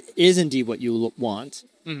see if it is indeed what you want.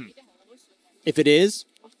 Mm-hmm. If it is,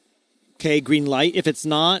 okay, green light. If it's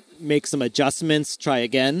not, make some adjustments, try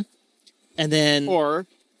again. And then... Or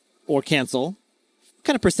cancel. What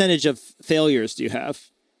kind of percentage of failures do you have?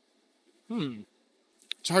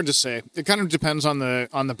 It's hard to say. It kind of depends on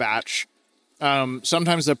the batch.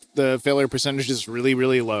 Sometimes the failure percentage is really,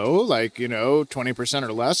 really low, like, 20%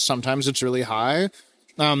 or less. Sometimes it's really high.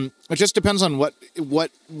 It just depends on what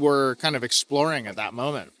we're kind of exploring at that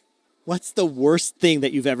moment. What's the worst thing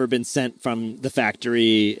that you've ever been sent from the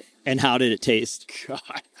factory, and how did it taste? God.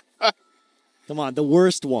 Come on, the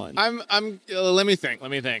worst one. Let me think.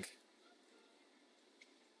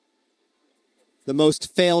 The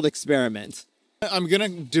most failed experiment. I'm going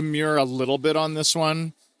to demur a little bit on this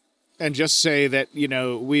one and just say that,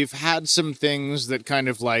 we've had some things that kind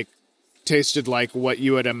of like tasted like what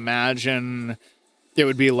you would imagine it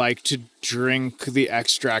would be like to drink the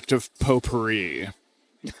extract of potpourri.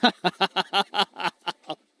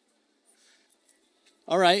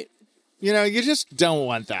 All right. You just don't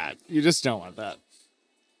want that. You just don't want that.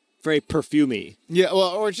 Very perfumey. Yeah,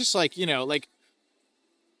 well, or just like, like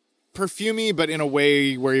perfumey, but in a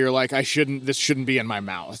way where you're like, this shouldn't be in my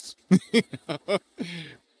mouth.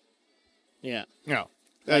 Yeah.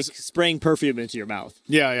 Like spraying perfume into your mouth.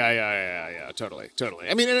 Yeah. Totally.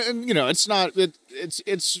 I mean, and it's not,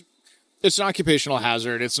 it's an occupational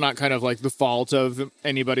hazard. It's not kind of like the fault of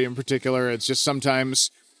anybody in particular. It's just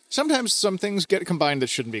sometimes some things get combined that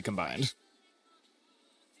shouldn't be combined.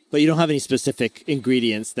 But you don't have any specific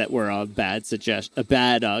ingredients that were a bad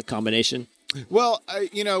combination. Well,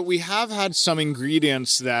 we have had some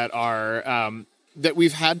ingredients that are that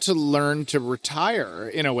we've had to learn to retire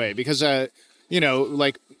in a way because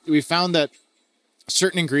like we found that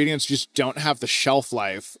certain ingredients just don't have the shelf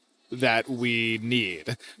life that we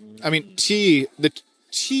need. I mean, the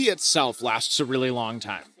tea itself lasts a really long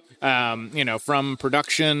time. From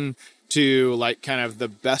production to like kind of the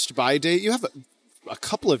best buy date, you have a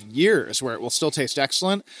couple of years where it will still taste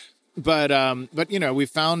excellent. But we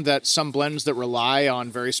found that some blends that rely on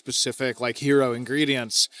very specific like hero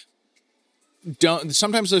ingredients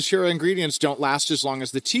sometimes those hero ingredients don't last as long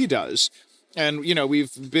as the tea does. And,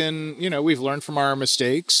 we've learned from our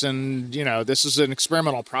mistakes and, this is an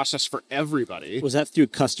experimental process for everybody. Was that through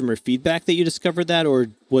customer feedback that you discovered that, or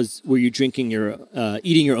were you drinking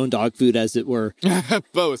eating your own dog food, as it were?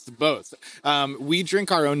 Both. We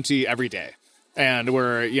drink our own tea every day, and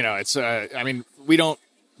we're, we don't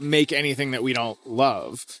make anything that we don't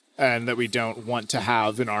love and that we don't want to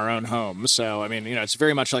have in our own home. So, it's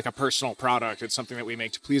very much like a personal product. It's something that we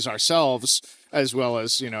make to please ourselves as well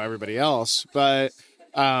as, everybody else. But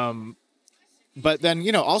then,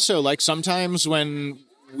 also like sometimes when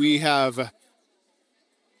we've,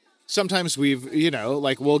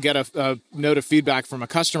 we'll get a note of feedback from a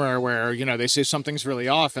customer where, they say something's really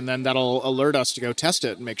off, and then that'll alert us to go test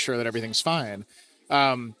it and make sure that everything's fine.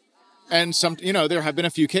 And there have been a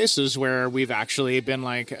few cases where we've actually been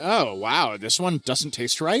like, oh, wow, this one doesn't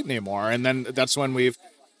taste right anymore. And then that's when we've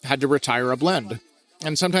had to retire a blend.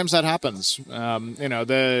 And sometimes that happens.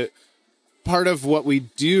 The part of what we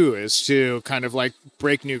do is to kind of like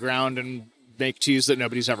break new ground and make teas that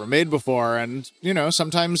nobody's ever made before. And,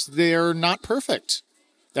 sometimes they're not perfect.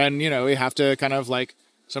 And, we have to kind of like,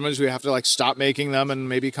 sometimes we have to like stop making them and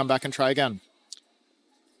maybe come back and try again.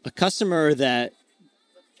 A customer that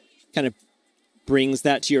kind of brings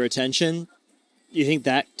that to your attention, you think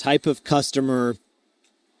that type of customer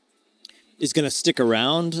is going to stick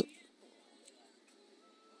around.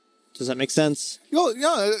 Does that make sense? Well,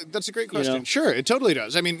 yeah, that's a great question. You know? Sure, it totally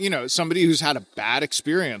does. I mean, somebody who's had a bad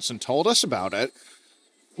experience and told us about it.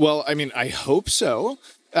 Well, I mean, I hope so.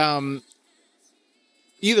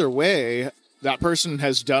 Either way, that person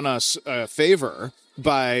has done us a favor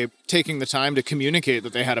by taking the time to communicate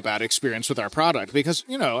that they had a bad experience with our product. Because,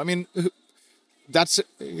 I mean, that's,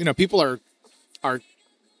 people are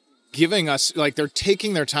giving us, like, they're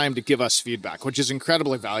taking their time to give us feedback, which is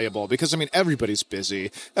incredibly valuable because, I mean, everybody's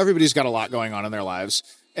busy. Everybody's got a lot going on in their lives.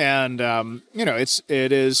 And,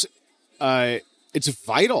 it's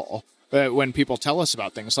vital when people tell us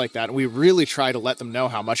about things like that. And we really try to let them know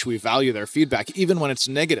how much we value their feedback, even when it's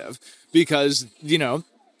negative, because,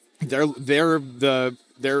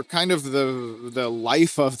 they're kind of the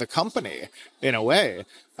life of the company in a way.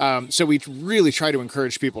 So we really try to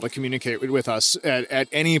encourage people to communicate with us at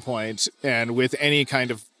any point and with any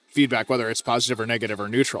kind of feedback, whether it's positive or negative or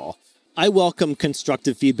neutral. I welcome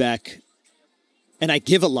constructive feedback, and I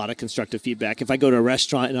give a lot of constructive feedback. If I go to a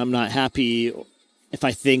restaurant and I'm not happy, if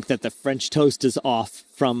I think that the French toast is off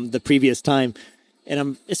from the previous time,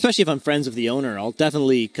 and especially if I'm friends with the owner, I'll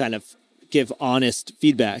definitely kind of give honest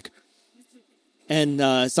feedback. And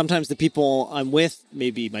sometimes the people I'm with,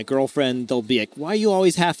 maybe my girlfriend, they'll be like, why you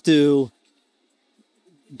always have to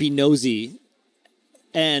be nosy?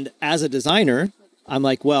 And as a designer, I'm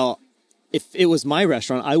like, well, if it was my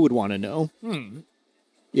restaurant, I would want to know,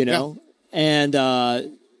 Yeah. And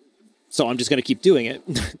so I'm just going to keep doing it.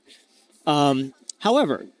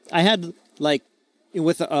 However, I had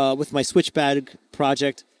with my Switchbag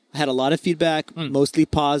project, I had a lot of feedback, mostly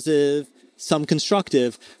positive, some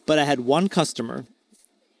constructive, but I had one customer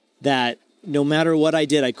that no matter what I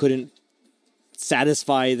did, I couldn't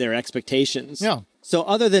satisfy their expectations. Yeah. So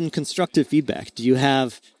other than constructive feedback, do you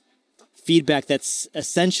have feedback that's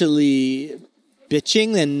essentially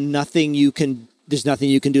bitching and there's nothing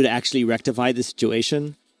you can do to actually rectify the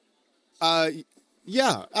situation?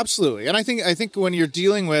 Yeah, absolutely. And I think when you're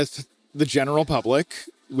dealing with the general public,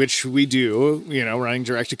 which we do, running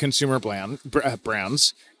direct to consumer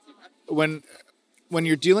brands, when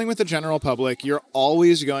you're dealing with the general public, you're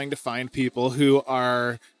always going to find people who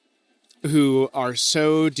are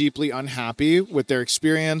so deeply unhappy with their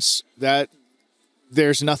experience that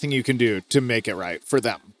there's nothing you can do to make it right for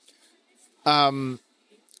them. And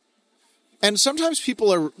sometimes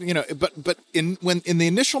people are, but in the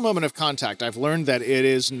initial moment of contact, I've learned that it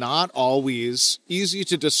is not always easy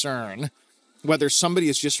to discern whether somebody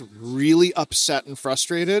is just really upset and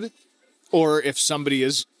frustrated, or if somebody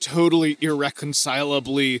is totally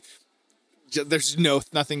irreconcilably, there's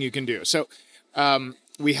nothing you can do. So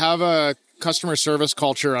we have a customer service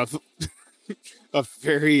culture of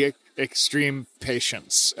very extreme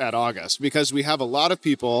patience at August, because we have a lot of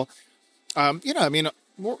people,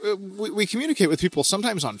 we communicate with people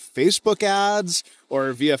sometimes on Facebook ads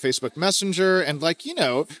or via Facebook Messenger, and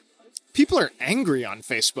people are angry on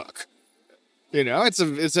Facebook. It's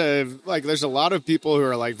there's a lot of people who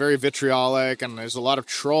are very vitriolic, and there's a lot of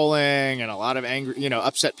trolling and a lot of angry,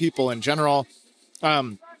 upset people in general.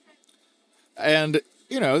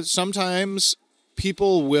 Sometimes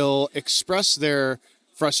people will express their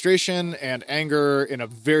frustration and anger in a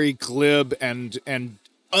very glib and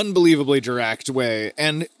unbelievably direct way.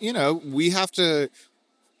 And, we have to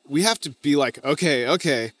be like,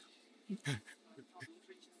 okay,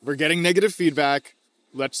 we're getting negative feedback.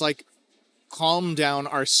 Let's calm down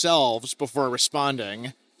ourselves before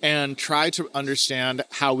responding and try to understand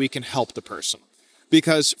how we can help the person.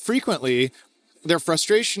 Because frequently their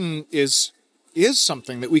frustration is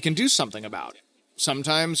something that we can do something about.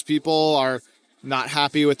 Sometimes people are not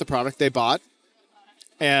happy with the product they bought,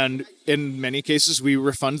 and in many cases we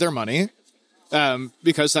refund their money,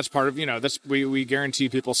 because that's part of, we guarantee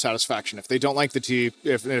people's satisfaction. If they don't like the tea,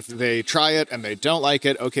 if they try it and they don't like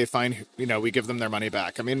it, okay, fine. We give them their money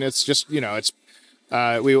back. I mean, it's just, we want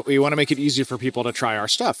to make it easy for people to try our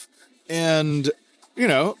stuff. And,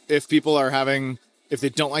 if they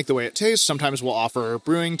don't like the way it tastes, sometimes we'll offer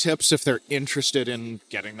brewing tips if they're interested in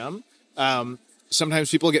getting them. Sometimes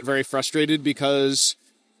people get very frustrated because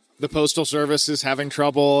the postal service is having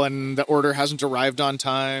trouble and the order hasn't arrived on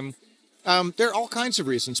time. There are all kinds of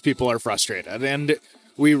reasons people are frustrated, and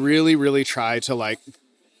we really, really try to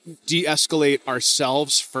de-escalate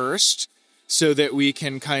ourselves first so that we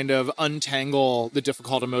can kind of untangle the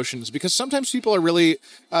difficult emotions, because sometimes people are really,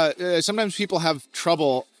 sometimes people have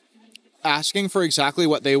trouble asking for exactly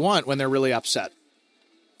what they want when they're really upset.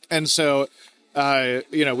 And so,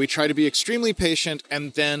 we try to be extremely patient,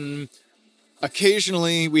 and then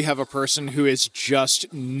occasionally we have a person who is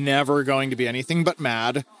just never going to be anything but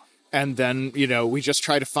mad. and then we just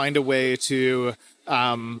try to find a way to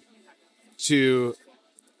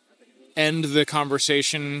end the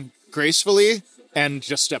conversation gracefully and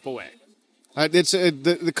just step away. It's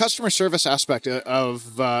the customer service aspect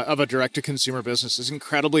of a direct-to-consumer business is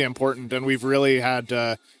incredibly important, and we've really had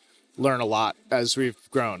to learn a lot as we've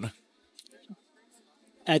grown.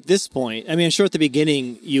 At this point, I mean, I'm sure at the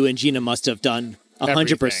beginning, you and Gina must have done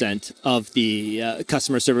 100% of the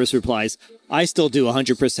customer service replies. I still do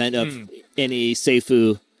 100% of any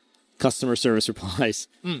Seifu customer service replies.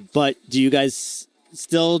 But do you guys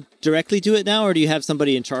still directly do it now, or do you have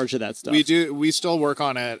somebody in charge of that stuff? We do. We still work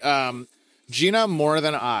on it. Gina more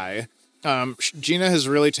than I. Gina has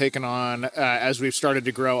really taken on, as we've started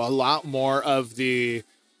to grow, a lot more of the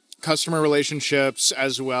customer relationships,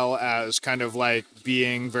 as well as kind of like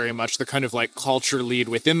being very much the kind of like culture lead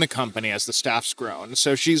within the company as the staff's grown.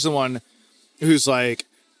 So she's the one who's like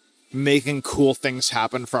making cool things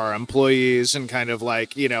happen for our employees and kind of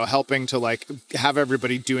like, helping to like have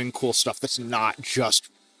everybody doing cool stuff that's not just,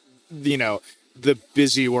 the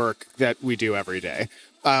busy work that we do every day.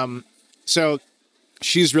 So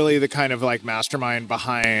she's really the kind of like mastermind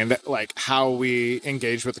behind like how we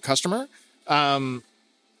engage with the customer.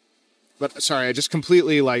 But sorry, I just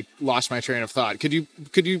completely like lost my train of thought. Could you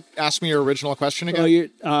ask me your original question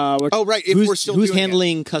again? Right. If we're still who's doing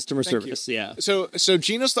handling customer service? Yeah. So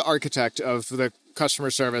Gina's the architect of the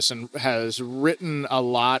customer service and has written a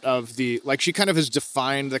lot of she kind of has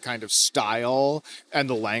defined the kind of style and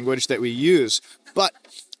the language that we use, but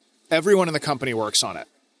everyone in the company works on it.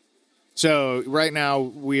 So right now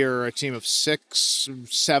we're a team of 6,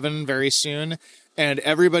 7 very soon, and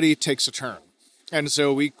everybody takes a turn. And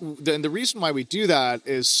so the reason why we do that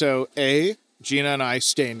is so Gina and I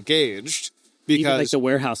stay engaged because even like the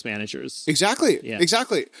warehouse managers. Exactly.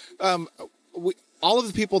 All of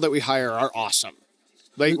the people that we hire are awesome.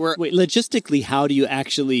 Wait, logistically, how do you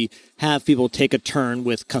actually have people take a turn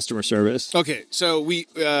with customer service? Okay, so we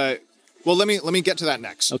let me get to that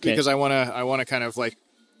next, because I want to kind of like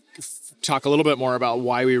talk a little bit more about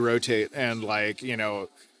why we rotate and why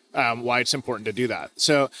it's important to do that.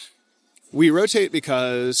 So we rotate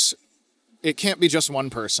because it can't be just one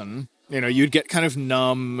person. You'd get kind of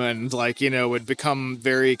numb and would become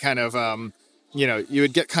very kind of, you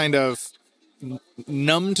would get kind of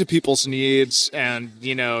numb to people's needs, and,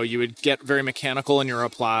 you would get very mechanical in your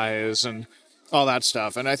replies and all that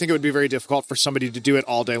stuff. And I think it would be very difficult for somebody to do it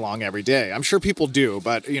all day long every day. I'm sure people do,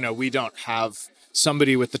 but, we don't have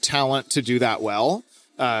somebody with the talent to do that well,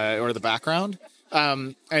 or the background.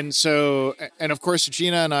 And of course,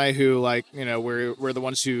 Gina and I, who we're the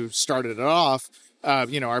ones who started it off, our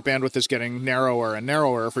bandwidth is getting narrower and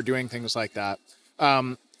narrower for doing things like that.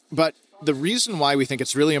 But the reason why we think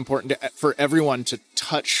it's really important for everyone to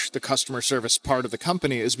touch the customer service part of the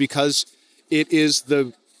company is because it is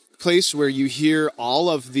the place where you hear all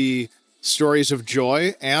of the stories of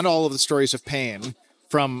joy and all of the stories of pain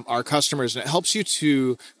from our customers, and it helps you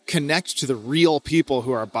to connect to the real people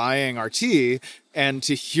who are buying our tea and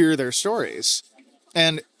to hear their stories.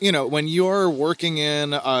 And, when you're working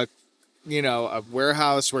in a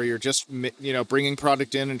warehouse where you're just, bringing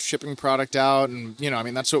product in and shipping product out, and,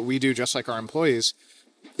 that's what we do just like our employees,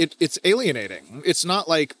 it's alienating. It's not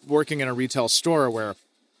like working in a retail store where,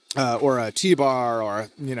 or a tea bar, or,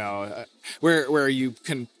 where you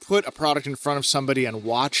can put a product in front of somebody and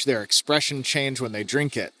watch their expression change when they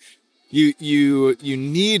drink it. You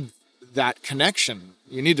need that connection.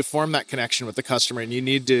 You need to form that connection with the customer, and you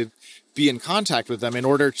need to be in contact with them in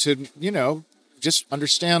order to, just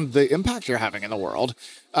understand the impact you're having in the world.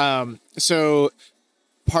 So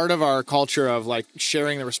part of our culture of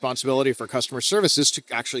sharing the responsibility for customer service is to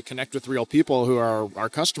actually connect with real people who are our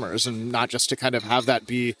customers, and not just to kind of have that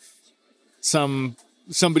be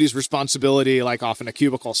somebody's responsibility, off in a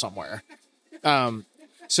cubicle somewhere.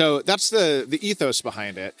 So that's the ethos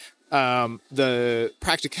behind it. The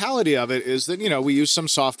practicality of it is that, we use some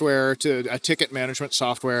software, a ticket management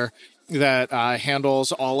software that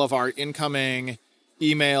handles all of our incoming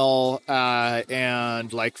email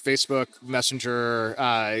and Facebook Messenger,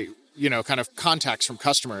 kind of contacts from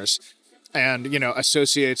customers, and,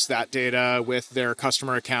 associates that data with their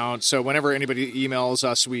customer account. So whenever anybody emails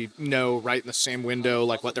us, we know right in the same window,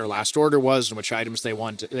 what their last order was and which items they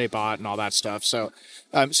bought and all that stuff. So,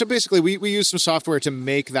 so basically we use some software to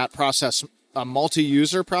make that process a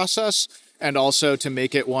multi-user process, and also to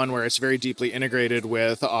make it one where it's very deeply integrated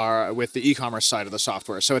with the e-commerce side of the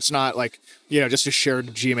software. So it's not just a shared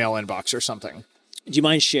Gmail inbox or something. Do you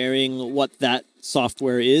mind sharing what that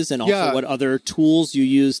software is and also Yeah. what other tools you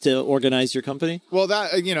use to organize your company? Well,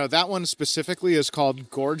 that one specifically is called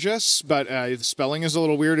Gorgias, but the spelling is a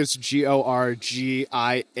little weird. It's Gorgias,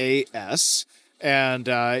 and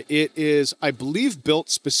it is, I believe, built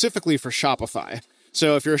specifically for Shopify.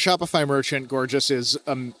 So if you're a Shopify merchant, Gorgias is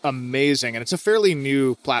amazing, and it's a fairly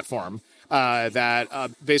new platform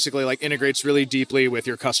that basically like integrates really deeply with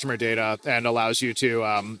your customer data and allows you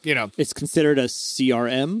to, It's considered a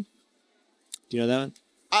CRM. Do you know that one?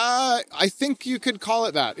 I think you could call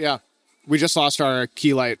it that. Yeah, we just lost our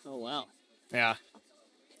key light. Oh, wow. Yeah.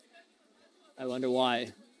 I wonder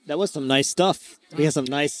why. That was some nice stuff. We have some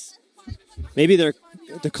nice... Maybe they're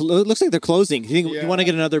looks like they're closing. Do you think you want to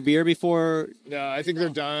get another beer before? Yeah, I think they're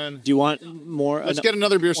done. Do you want more? Let's get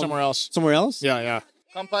another beer somewhere else. Somewhere else? Yeah, yeah.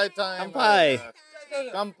 Kanpai time. Kanpai.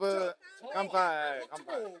 Kanpai. Kanpai.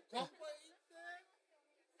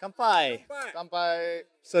 Kanpai. Kanpai.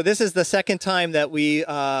 So this is the second time that we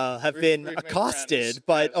have been we've made accosted,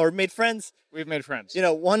 friends. or made friends. We've made friends. You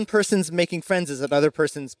know, one person's making friends is another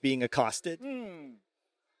person's being accosted.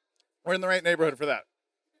 We're in the right neighborhood for that.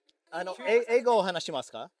 英語を話しま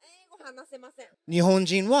すか？英語話せません。日本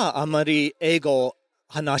人はあまり英語を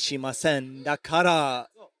話しません。だから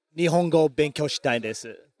日本語を勉強したいで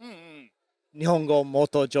す。日本語をもっ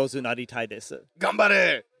と上手になりたいです。頑張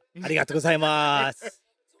れ! ありがとうございます。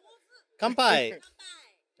乾杯。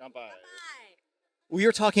We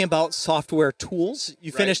were talking about software tools.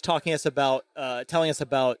 You finished talking us about, telling us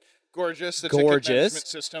about. Gorgias, the Gorgias. ticket management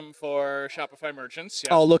system for Shopify merchants.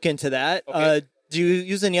 Yeah. I'll look into that. Okay. Do you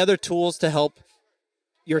use any other tools to help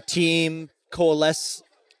your team coalesce?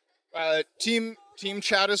 Team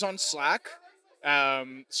chat is on Slack.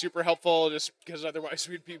 Super helpful, just because otherwise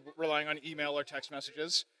we'd be relying on email or text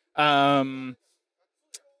messages.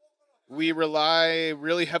 We rely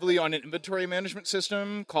really heavily on an inventory management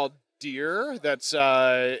system called Deer. That's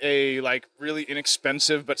a like really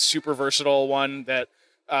inexpensive but super versatile one that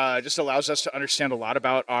just allows us to understand a lot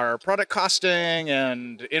about our product costing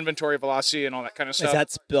and inventory velocity and all that kind of stuff. Is that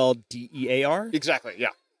spelled DEAR? Exactly, yeah.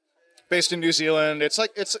 Based in New Zealand. It's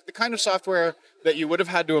the kind of software that you would have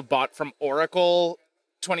had to have bought from Oracle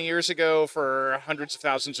 20 years ago for hundreds of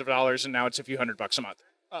thousands of dollars, and now it's a few $100 a month.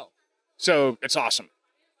 Oh. So it's awesome.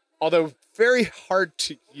 Although very hard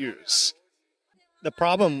to use. The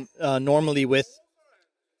problem normally with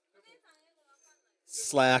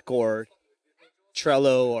Slack or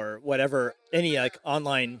Trello or whatever, any like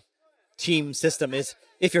online team system is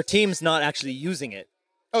if your team's not actually using it.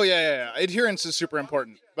 Oh, yeah. Adherence is super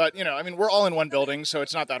important. But, we're all in one building, so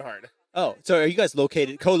it's not that hard. Oh, so are you guys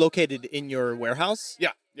co-located in your warehouse?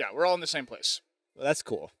 Yeah, we're all in the same place. Well, that's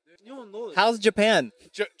cool. How's Japan?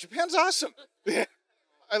 Japan's awesome.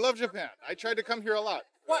 I love Japan. I tried to come here a lot.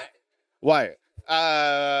 Why?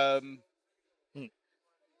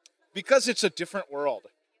 Because it's a different world.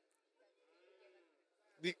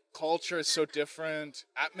 The culture is so different.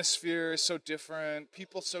 Atmosphere is so different.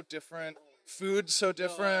 People so different. Food so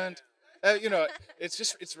different.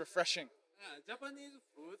 It's refreshing. Japanese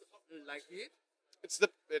food like it?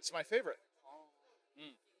 It's my favorite.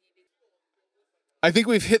 I think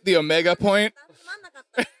we've hit the omega point. つまんなかっ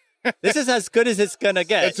た。 This is as good as it's gonna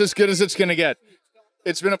get. It's as good as it's gonna get.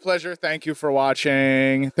 It's been a pleasure. Thank you for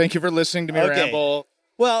watching. Thank you for listening to me Okay. ramble.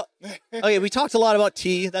 Well, okay, we talked a lot about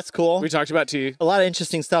tea. That's cool. We talked about tea. A lot of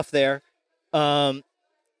interesting stuff there.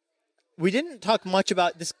 We didn't talk much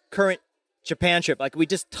about this current Japan trip. Like we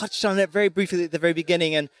just touched on it very briefly at the very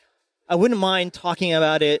beginning, and I wouldn't mind talking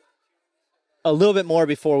about it a little bit more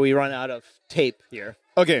before we run out of tape here.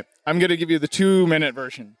 Okay, I'm going to give you the 2-minute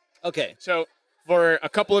version. Okay. So, for a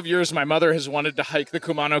couple of years, my mother has wanted to hike the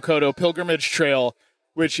Kumano Kodo Pilgrimage Trail,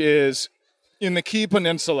 which is in the Kii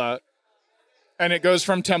Peninsula, and it goes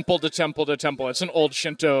from temple to temple to temple. It's an old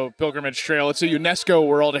Shinto pilgrimage trail. It's a UNESCO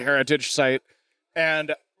World Heritage Site,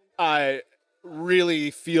 and it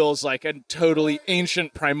really feels like a totally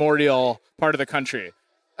ancient, primordial part of the country.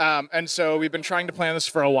 And so we've been trying to plan this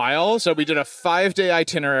for a while. So we did a 5-day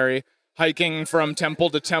itinerary, hiking from temple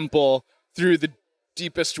to temple through the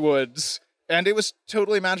deepest woods. And it was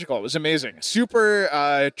totally magical. It was amazing.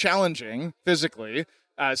 Super challenging physically.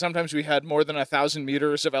 Sometimes we had more than 1,000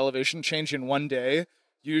 meters of elevation change in one day,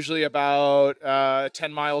 usually about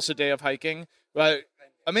 10 miles a day of hiking. But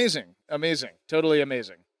amazing. Totally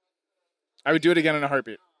amazing. I would do it again in a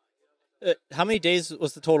heartbeat. How many days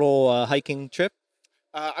was the total hiking trip?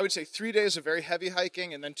 I would say 3 days of very heavy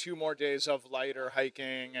hiking and then 2 more days of lighter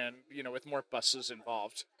hiking and, with more buses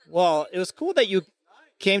involved. Well, it was cool that you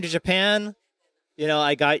came to Japan.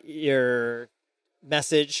 I got your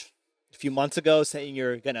message a few months ago saying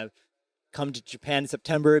you're going to come to Japan in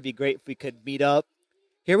September. It'd be great if we could meet up.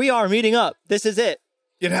 Here we are meeting up. This is it.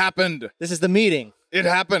 It happened. This is the meeting. It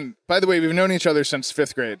happened. By the way, we've known each other since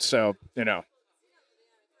 5th grade, so,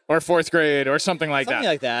 or 4th grade or something like Something that.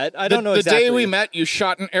 like that. I don't know The exactly. day we met, you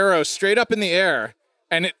shot an arrow straight up in the air,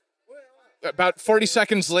 and about 40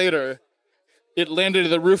 seconds later, it landed at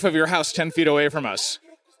the roof of your house 10 feet away from us.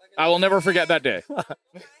 I will never forget that day.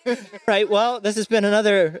 Right. Well, this has been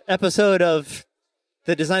another episode of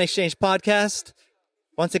the Design Exchange podcast.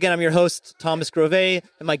 Once again, I'm your host, Thomas Grove, and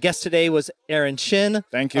my guest today was Aaron Shin.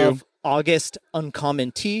 Thank you. Of August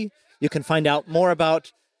Uncommon Tea. You can find out more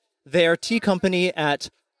about their tea company at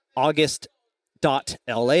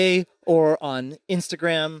august.la or on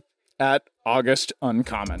Instagram. At August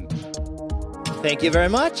Uncommon. Thank you very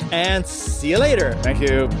much, and see you later. Thank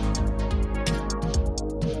you.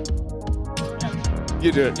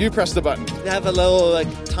 You do it. You press the button. We have a little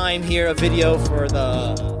time here, a video for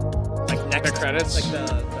the next The credits?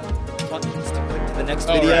 the buttons to click to the next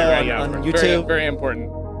Oh, video right, yeah. on Very, YouTube. very important.